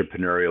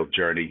entrepreneurial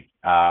journey,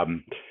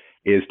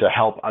 is to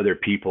help other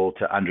people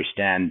to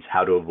understand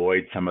how to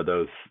avoid some of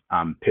those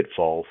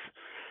pitfalls.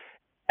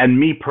 And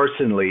me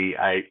personally,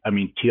 I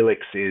mean, Telix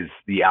is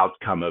the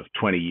outcome of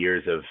 20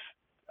 years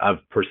of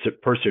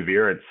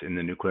perseverance in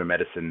the nuclear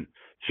medicine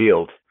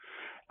field,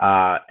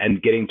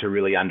 and getting to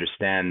really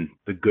understand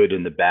the good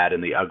and the bad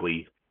and the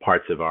ugly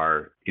parts of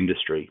our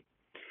industry.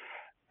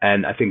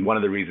 And I think one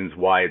of the reasons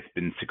why it's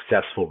been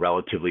successful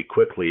relatively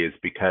quickly is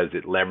because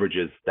it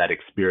leverages that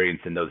experience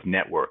in those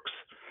networks.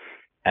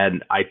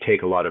 And I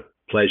take a lot of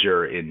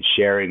pleasure in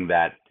sharing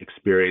that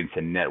experience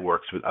and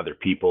networks with other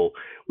people.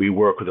 We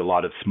work with a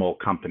lot of small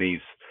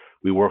companies.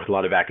 We work with a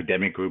lot of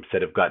academic groups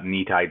that have got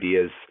neat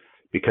ideas,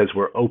 because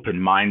we're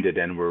open-minded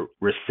and we're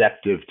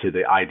receptive to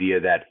the idea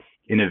that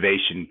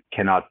innovation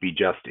cannot be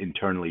just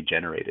internally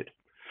generated.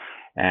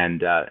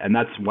 And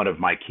that's one of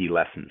my key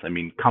lessons. I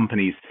mean,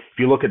 companies, if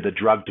you look at the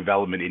drug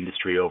development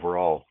industry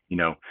overall,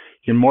 you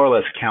can more or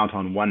less count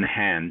on one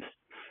hand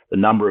the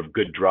number of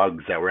good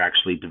drugs that were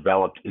actually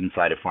developed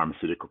inside a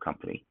pharmaceutical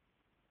company.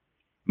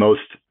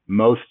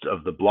 Most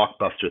of the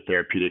blockbuster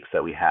therapeutics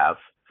that we have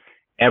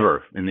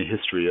ever in the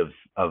history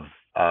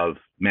of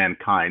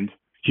mankind,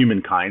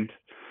 humankind,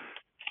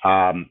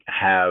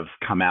 have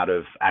come out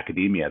of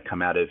academia,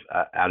 come out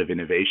of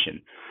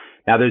innovation.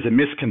 Now, there's a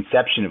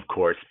misconception, of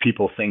course.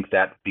 People think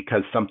that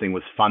because something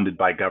was funded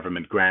by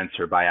government grants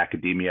or by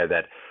academia,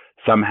 that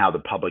somehow the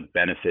public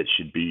benefit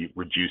should be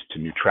reduced to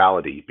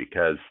neutrality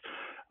because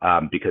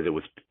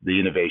the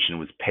innovation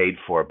was paid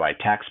for by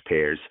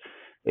taxpayers.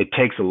 It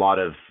takes a lot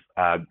of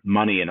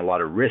money and a lot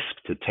of risk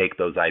to take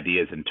those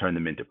ideas and turn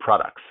them into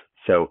products.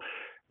 So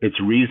it's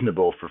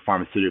reasonable for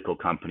pharmaceutical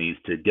companies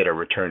to get a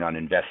return on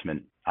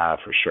investment,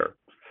 for sure.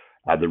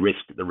 The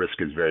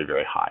risk is very,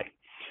 very high.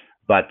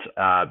 But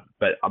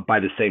by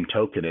the same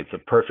token, it's a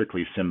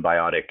perfectly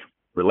symbiotic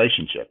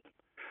relationship.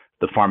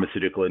 The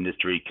pharmaceutical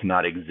industry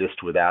cannot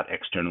exist without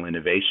external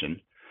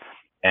innovation.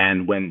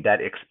 And when that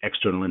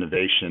external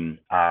innovation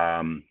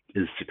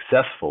is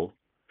successful,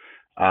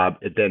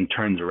 it then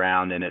turns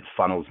around and it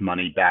funnels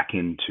money back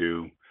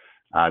into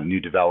new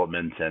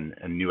development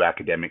and new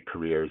academic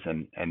careers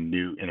and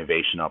new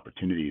innovation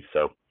opportunities.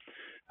 So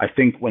I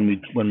think when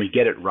we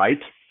get it right,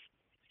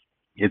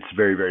 it's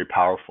very, very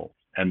powerful.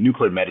 And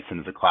nuclear medicine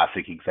is a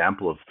classic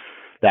example of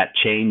that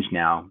change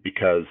now,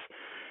 because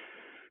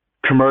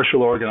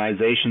commercial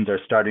organizations are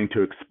starting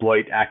to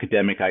exploit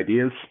academic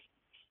ideas.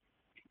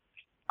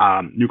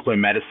 Nuclear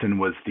medicine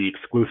was the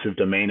exclusive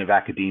domain of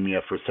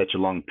academia for such a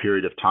long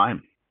period of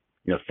time.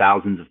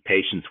 Thousands of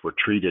patients were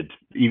treated.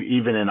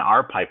 Even in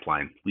our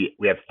pipeline,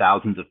 we have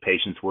thousands of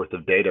patients worth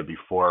of data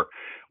before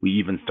we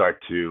even start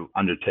to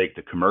undertake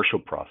the commercial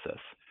process.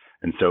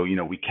 And so,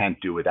 we can't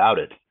do without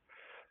it.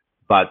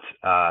 But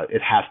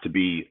it has to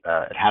be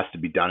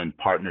done in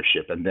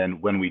partnership. And then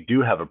when we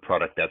do have a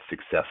product that's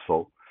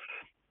successful,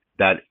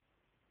 that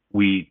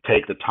we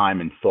take the time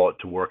and thought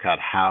to work out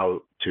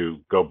how to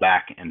go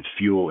back and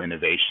fuel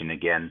innovation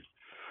again,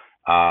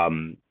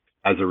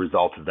 as a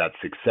result of that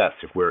success,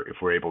 if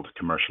we're able to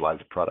commercialize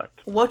a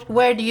product.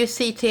 Where do you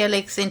see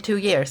Telix in 2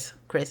 years,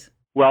 Chris?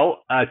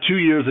 Well, 2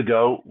 years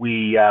ago,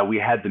 we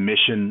had the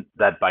mission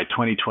that by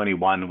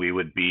 2021 we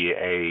would be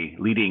a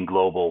leading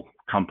global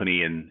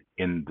company in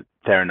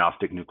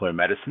theranostic nuclear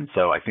medicine.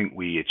 So I think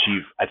we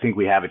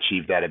have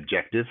achieved that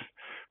objective.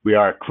 We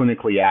are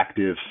clinically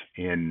active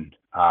in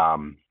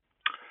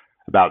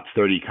about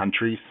 30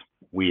 countries.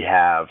 We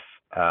have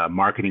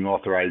marketing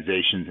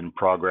authorizations in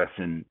progress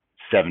in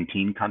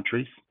 17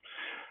 countries.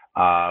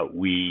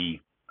 We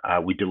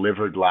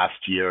delivered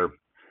last year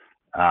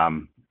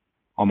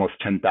almost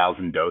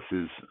 10,000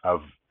 doses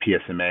of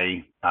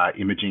PSMA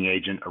imaging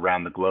agent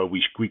around the globe.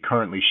 We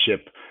currently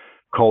ship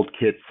cold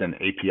kits and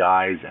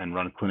APIs and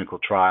run clinical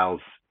trials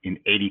in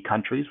 80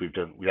 countries.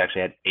 We've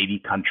actually had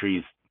 80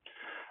 countries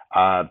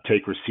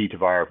take receipt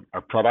of our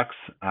products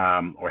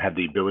or have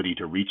the ability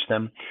to reach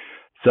them.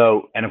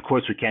 So, and of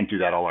course, we can't do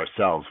that all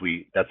ourselves.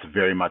 That's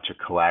very much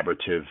a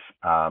collaborative.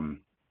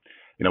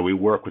 We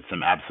work with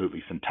some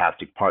absolutely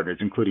fantastic partners,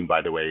 including,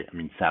 by the way,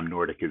 Sam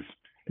Nordic is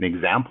an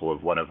example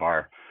of one of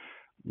our,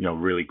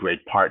 really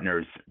great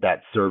partners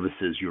that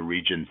services your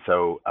region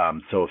so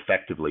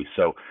effectively.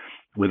 So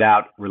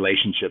without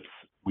relationships,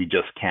 we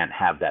just can't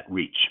have that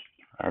reach.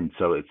 And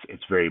so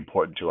it's very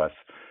important to us.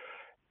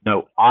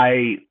 No,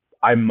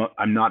 I'm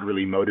not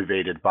really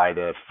motivated by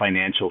the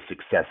financial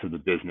success of the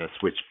business,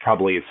 which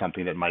probably is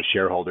something that my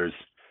shareholders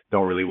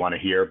don't really want to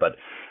hear, but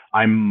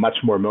I'm much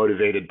more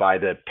motivated by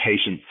the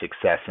patient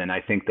success. And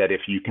I think that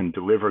if you can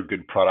deliver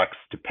good products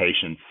to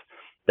patients,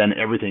 then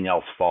everything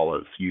else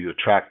follows. You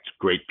attract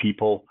great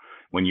people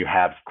when you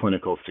have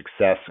clinical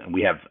success, and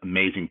we have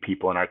amazing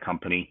people in our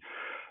company.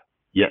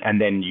 Yeah, and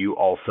then you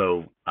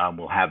also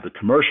will have the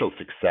commercial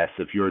success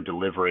if you're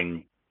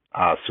delivering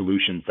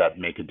solutions that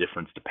make a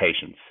difference to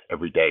patients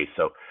every day.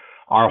 So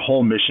our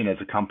whole mission as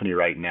a company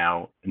right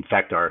now, in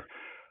fact, our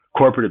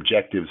corporate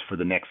objectives for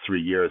the next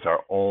 3 years are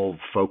all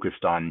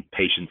focused on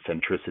patient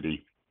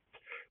centricity.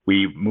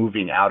 We're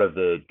moving out of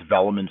the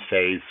development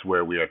phase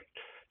where we are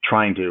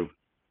trying to,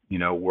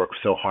 work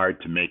so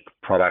hard to make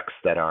products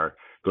that are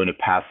going to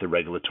pass the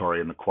regulatory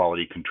and the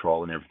quality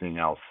control and everything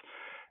else.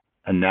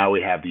 And now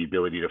we have the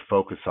ability to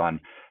focus on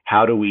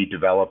how do we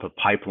develop a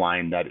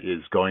pipeline that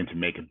is going to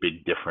make a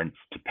big difference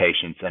to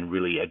patients and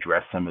really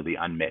address some of the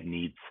unmet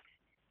needs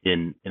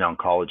in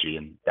oncology.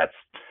 And that's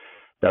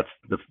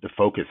the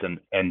focus.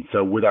 And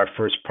so with our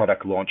first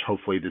product launch,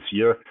 hopefully this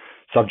year,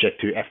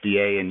 subject to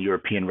FDA and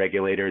European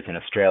regulators and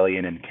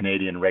Australian and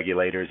Canadian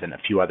regulators and a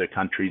few other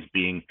countries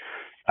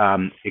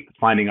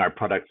finding our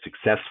product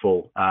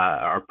successful,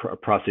 our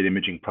prostate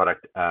imaging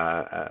product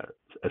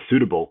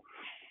suitable,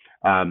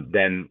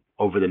 then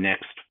over the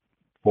next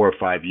 4 or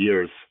 5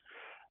 years,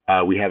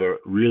 we have a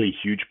really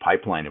huge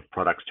pipeline of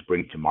products to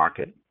bring to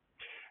market.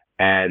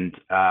 And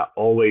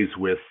always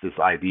with this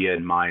idea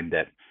in mind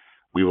that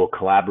we will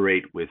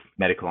collaborate with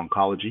medical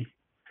oncology,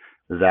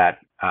 that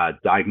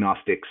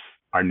diagnostics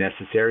are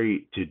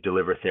necessary to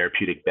deliver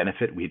therapeutic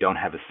benefit. We don't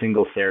have a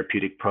single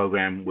therapeutic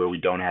program where we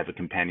don't have a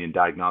companion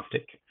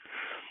diagnostic.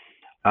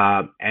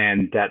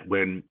 And that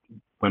when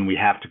we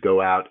have to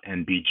go out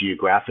and be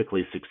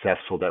geographically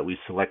successful, that we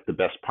select the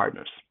best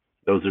partners.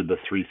 Those are the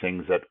 3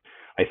 things that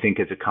I think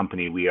as a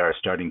company we are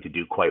starting to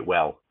do quite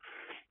well.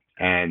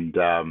 And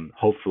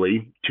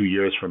hopefully 2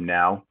 years from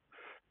now,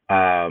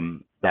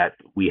 that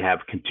we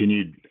have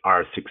continued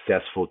our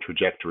successful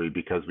trajectory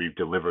because we've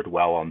delivered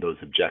well on those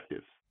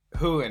objectives.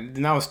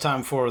 Now it's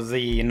time for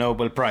the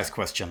Nobel Prize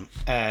question.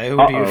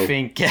 Who do you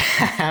think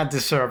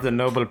deserve the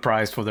Nobel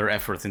Prize for their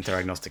efforts in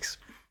diagnostics?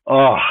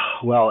 Oh,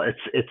 well,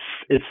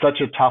 it's such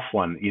a tough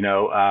one.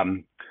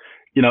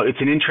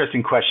 It's an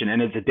interesting question,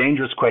 and it's a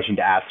dangerous question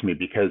to ask me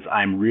because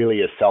I'm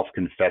really a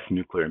self-confessed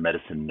nuclear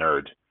medicine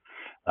nerd.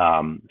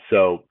 From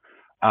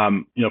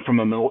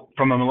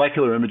a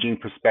molecular imaging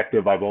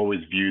perspective, I've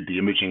always viewed the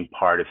imaging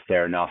part of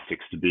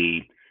theranostics to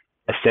be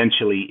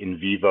essentially in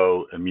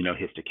vivo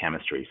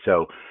immunohistochemistry.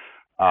 So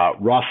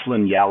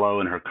Rosalind Yalow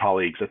and her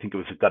colleagues, I think it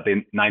was got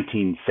the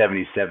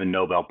 1977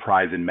 Nobel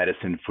Prize in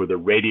Medicine for the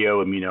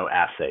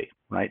radioimmunoassay,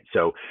 right?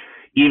 So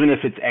even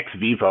if it's ex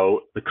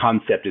vivo, the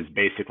concept is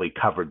basically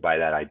covered by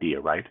that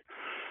idea, right?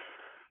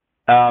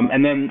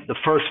 And then the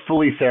first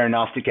fully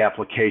theranostic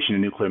application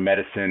in nuclear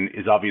medicine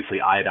is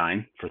obviously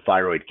iodine for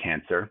thyroid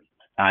cancer.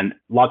 And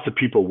lots of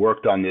people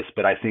worked on this,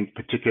 but I think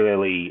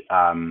particularly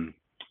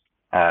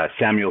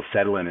Samuel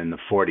Sedlin in the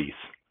 40s,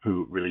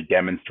 who really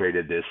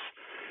demonstrated this.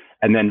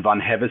 And then von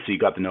Hevesy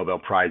got the Nobel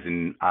Prize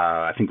in,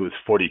 I think it was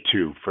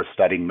 42, for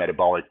studying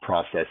metabolic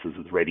processes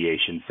with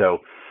radiation.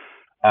 So,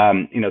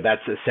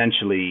 that's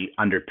essentially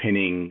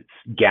underpinning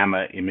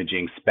gamma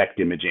imaging,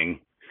 SPECT imaging,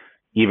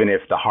 even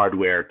if the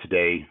hardware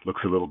today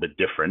looks a little bit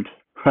different.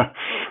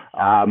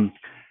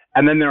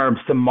 And then there are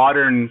some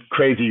modern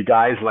crazy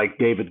guys like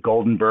David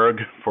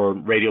Goldenberg for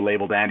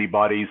radio-labeled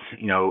antibodies.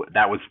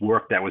 That was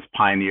work that was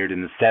pioneered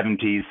in the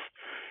 70s.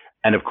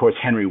 And of course,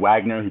 Henry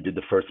Wagner, who did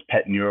the first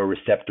PET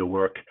neuroreceptor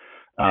work.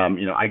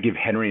 I give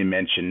Henry a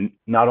mention,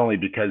 not only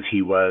because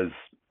he was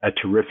a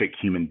terrific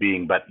human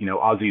being, but,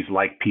 Aussies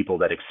like people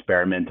that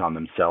experiment on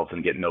themselves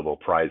and get Nobel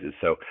Prizes.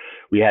 So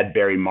we had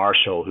Barry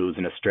Marshall, who was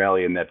an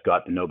Australian that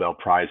got the Nobel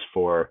Prize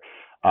for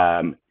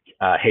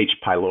H.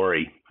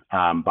 pylori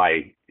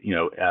by,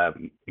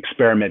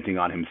 experimenting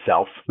on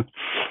himself.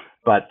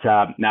 But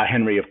now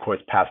Henry, of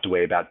course, passed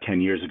away about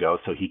 10 years ago,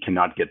 so he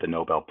cannot get the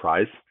Nobel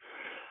Prize.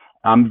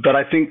 But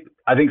I think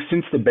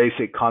since the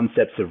basic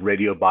concepts of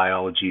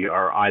radiobiology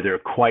are either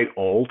quite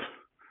old,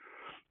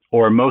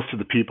 or most of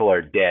the people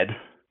are dead,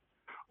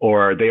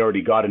 or they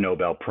already got a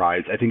Nobel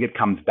Prize, I think it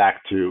comes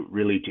back to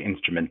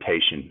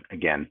instrumentation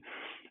again,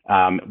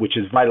 which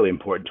is vitally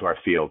important to our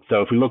field.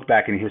 So if we look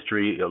back in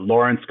history,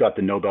 Lawrence got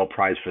the Nobel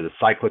Prize for the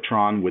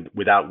cyclotron,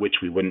 without which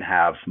we wouldn't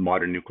have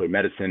modern nuclear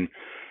medicine.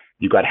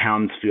 You've got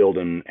Hounsfield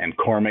and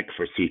Cormick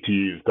for CT.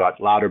 You've got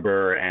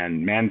Lauterbur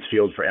and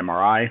Mansfield for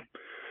MRI.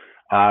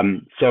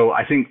 So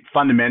I think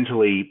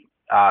fundamentally,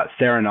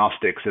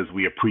 theranostics, as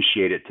we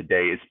appreciate it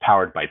today, is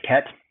powered by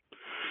PET.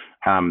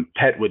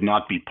 PET would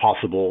not be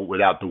possible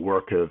without the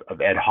work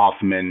of Ed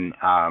Hoffman,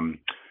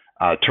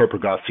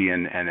 Terpagossi,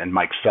 and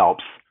Mike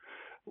Phelps,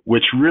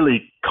 which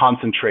really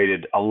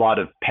concentrated a lot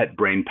of pet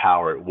brain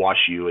power at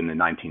WashU in the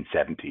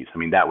 1970s. I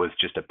mean, that was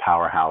just a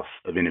powerhouse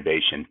of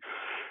innovation.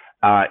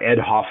 Ed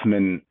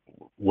Hoffman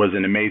was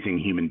an amazing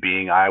human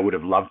being. I would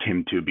have loved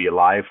him to be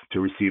alive to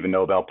receive a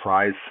Nobel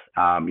Prize.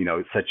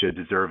 Such a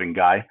deserving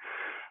guy.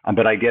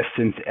 But I guess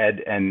since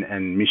Ed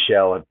and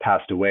Michel have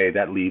passed away,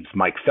 that leaves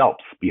Mike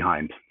Phelps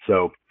behind.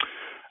 So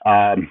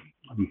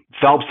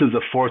Phelps is a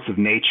force of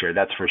nature,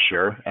 that's for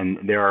sure. And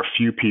there are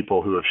few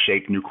people who have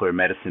shaped nuclear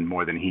medicine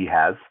more than he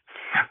has.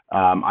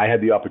 I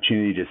had the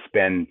opportunity to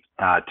spend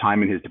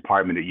time in his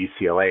department at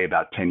UCLA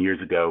about 10 years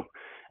ago.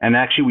 And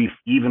actually, we've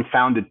even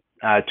founded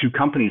 2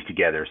 companies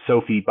together,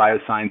 SOFIE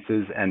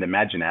Biosciences and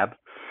Imaginab.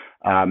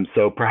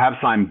 So perhaps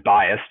I'm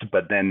biased,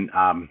 but then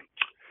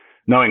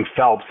knowing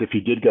Phelps, if he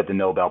did get the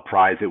Nobel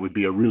Prize, it would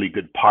be a really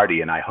good party,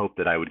 and I hope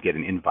that I would get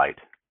an invite.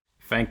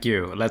 Thank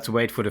you. Let's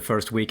wait for the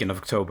first weekend of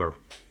October.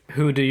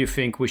 Who do you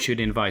think we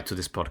should invite to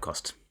this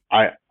podcast?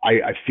 I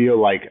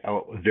feel like a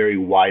very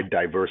wide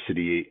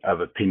diversity of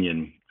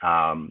opinion,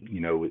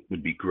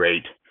 would be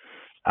great.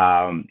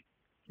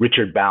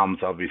 Richard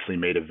Baums obviously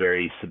made a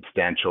very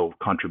substantial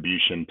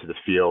contribution to the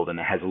field, and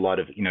it has a lot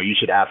of, you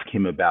should ask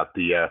him about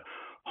the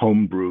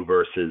homebrew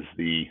versus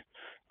the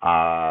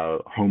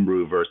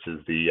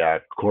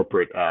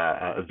corporate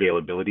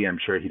availability. I'm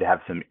sure he'd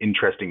have some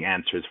interesting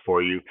answers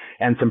for you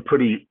and some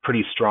pretty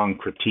strong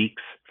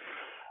critiques.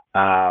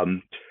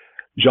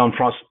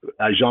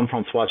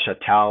 Jean-Francois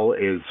Chatal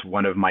is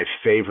one of my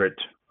favorite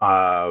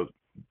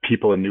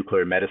people in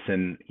nuclear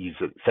medicine. He's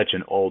such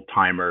an old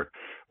timer.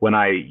 When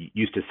I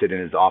used to sit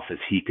in his office,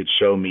 he could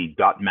show me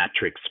dot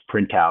matrix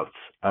printouts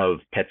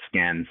of PET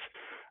scans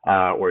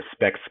or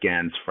SPECT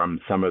scans from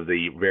some of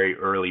the very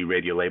early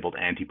radiolabeled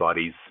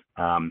antibodies.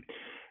 And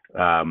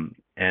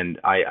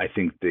I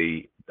think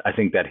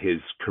that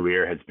his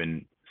career has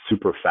been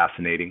super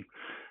fascinating.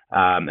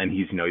 And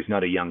he's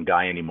not a young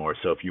guy anymore.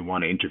 So if you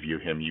want to interview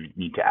him, you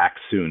need to act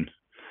soon.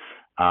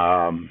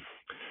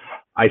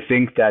 I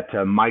think that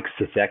Mike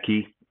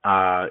Saseki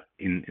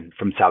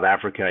from South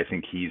Africa, I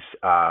think he's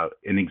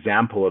an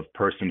example of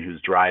person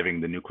who's driving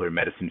the nuclear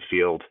medicine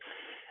field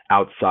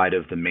outside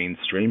of the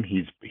mainstream.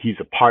 He's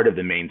a part of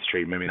the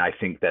mainstream. I mean, I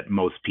think that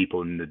most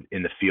people in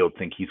the field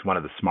think he's one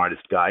of the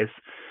smartest guys,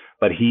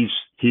 but he's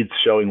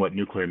showing what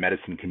nuclear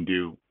medicine can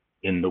do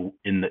in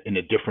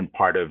a different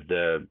part of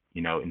the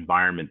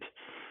environment.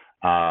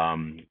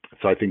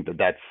 So I think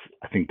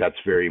that's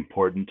very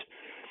important.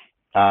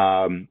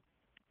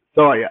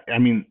 So I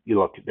mean,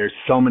 look, there's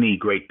so many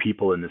great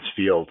people in this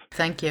field.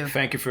 Thank you.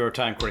 Thank you for your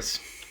time,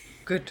 Chris.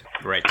 Good.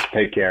 Great.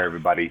 Take care,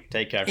 everybody.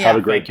 Take care. Yeah. Have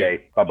a great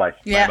day. Bye-bye.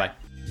 Yeah. Bye-bye.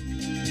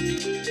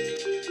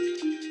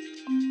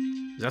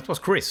 That was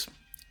Chris.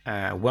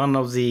 One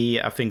of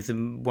the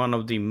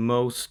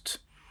most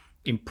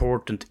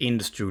important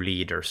industry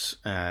leaders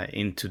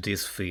into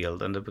this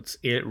field, and it was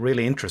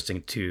really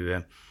interesting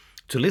to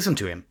listen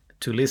to him,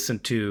 to listen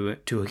to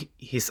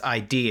his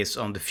ideas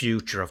on the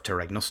future of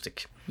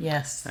Teragnostic.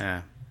 Yes.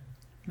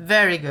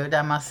 Very good,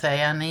 I must say,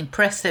 and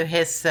impressive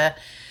his.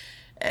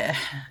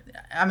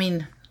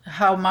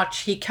 How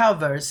much he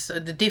covers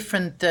the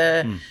different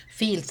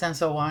fields and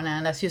so on,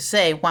 and as you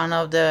say, one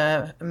of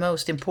the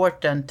most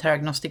important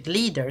Teragnostic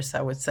leaders,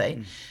 I would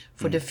say,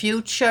 for the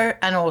future,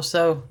 and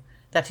also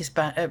that has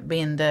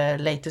been the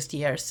latest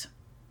years.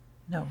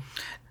 No.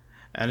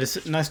 And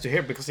it's nice to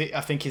hear, because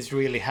I think he's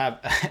really have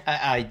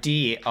an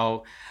idea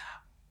of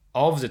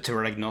the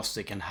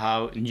Teragnostic and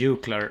how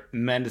nuclear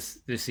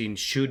medicine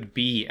should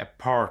be a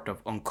part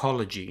of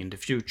oncology in the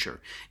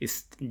future.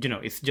 It's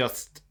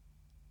just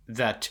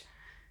that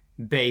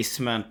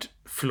basement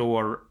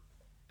floor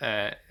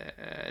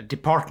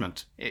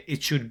department.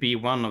 It should be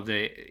one of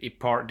the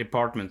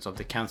departments of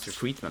the cancer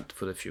treatment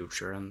for the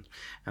future, and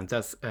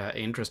that's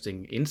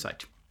interesting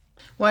insight.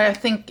 Well, I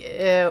think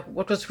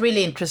what was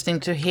really interesting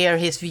to hear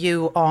his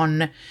view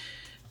on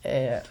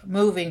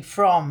moving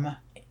from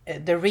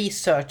the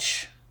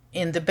research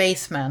in the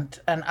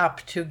basement and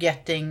up to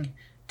getting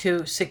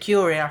to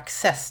secure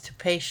access to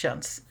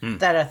patients.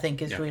 That I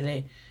think is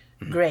really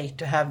great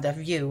to have that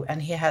view,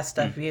 and he has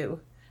that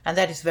view. And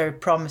that is very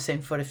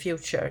promising for the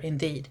future,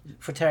 indeed,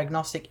 for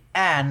Teragnostic,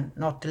 and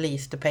not the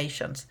least the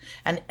patients.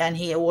 And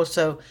he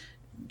also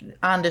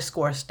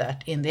underscores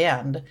that in the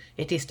end,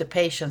 it is the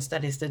patients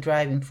that is the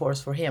driving force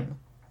for him.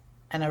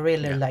 And I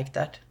really like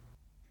that.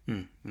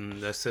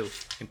 That's so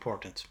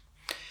important.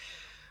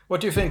 What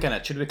do you think,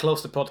 Annette? Should we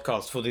close the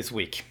podcast for this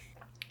week?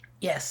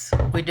 Yes,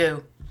 we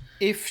do.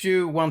 If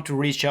you want to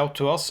reach out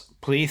to us,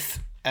 please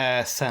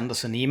send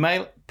us an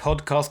email,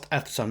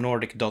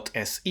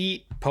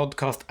 podcast@samnordic.se,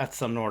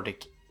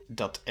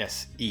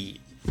 podcast@samnordic.se.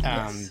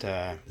 And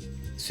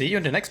see you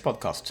in the next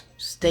podcast.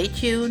 Stay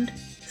tuned,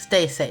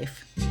 stay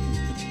safe.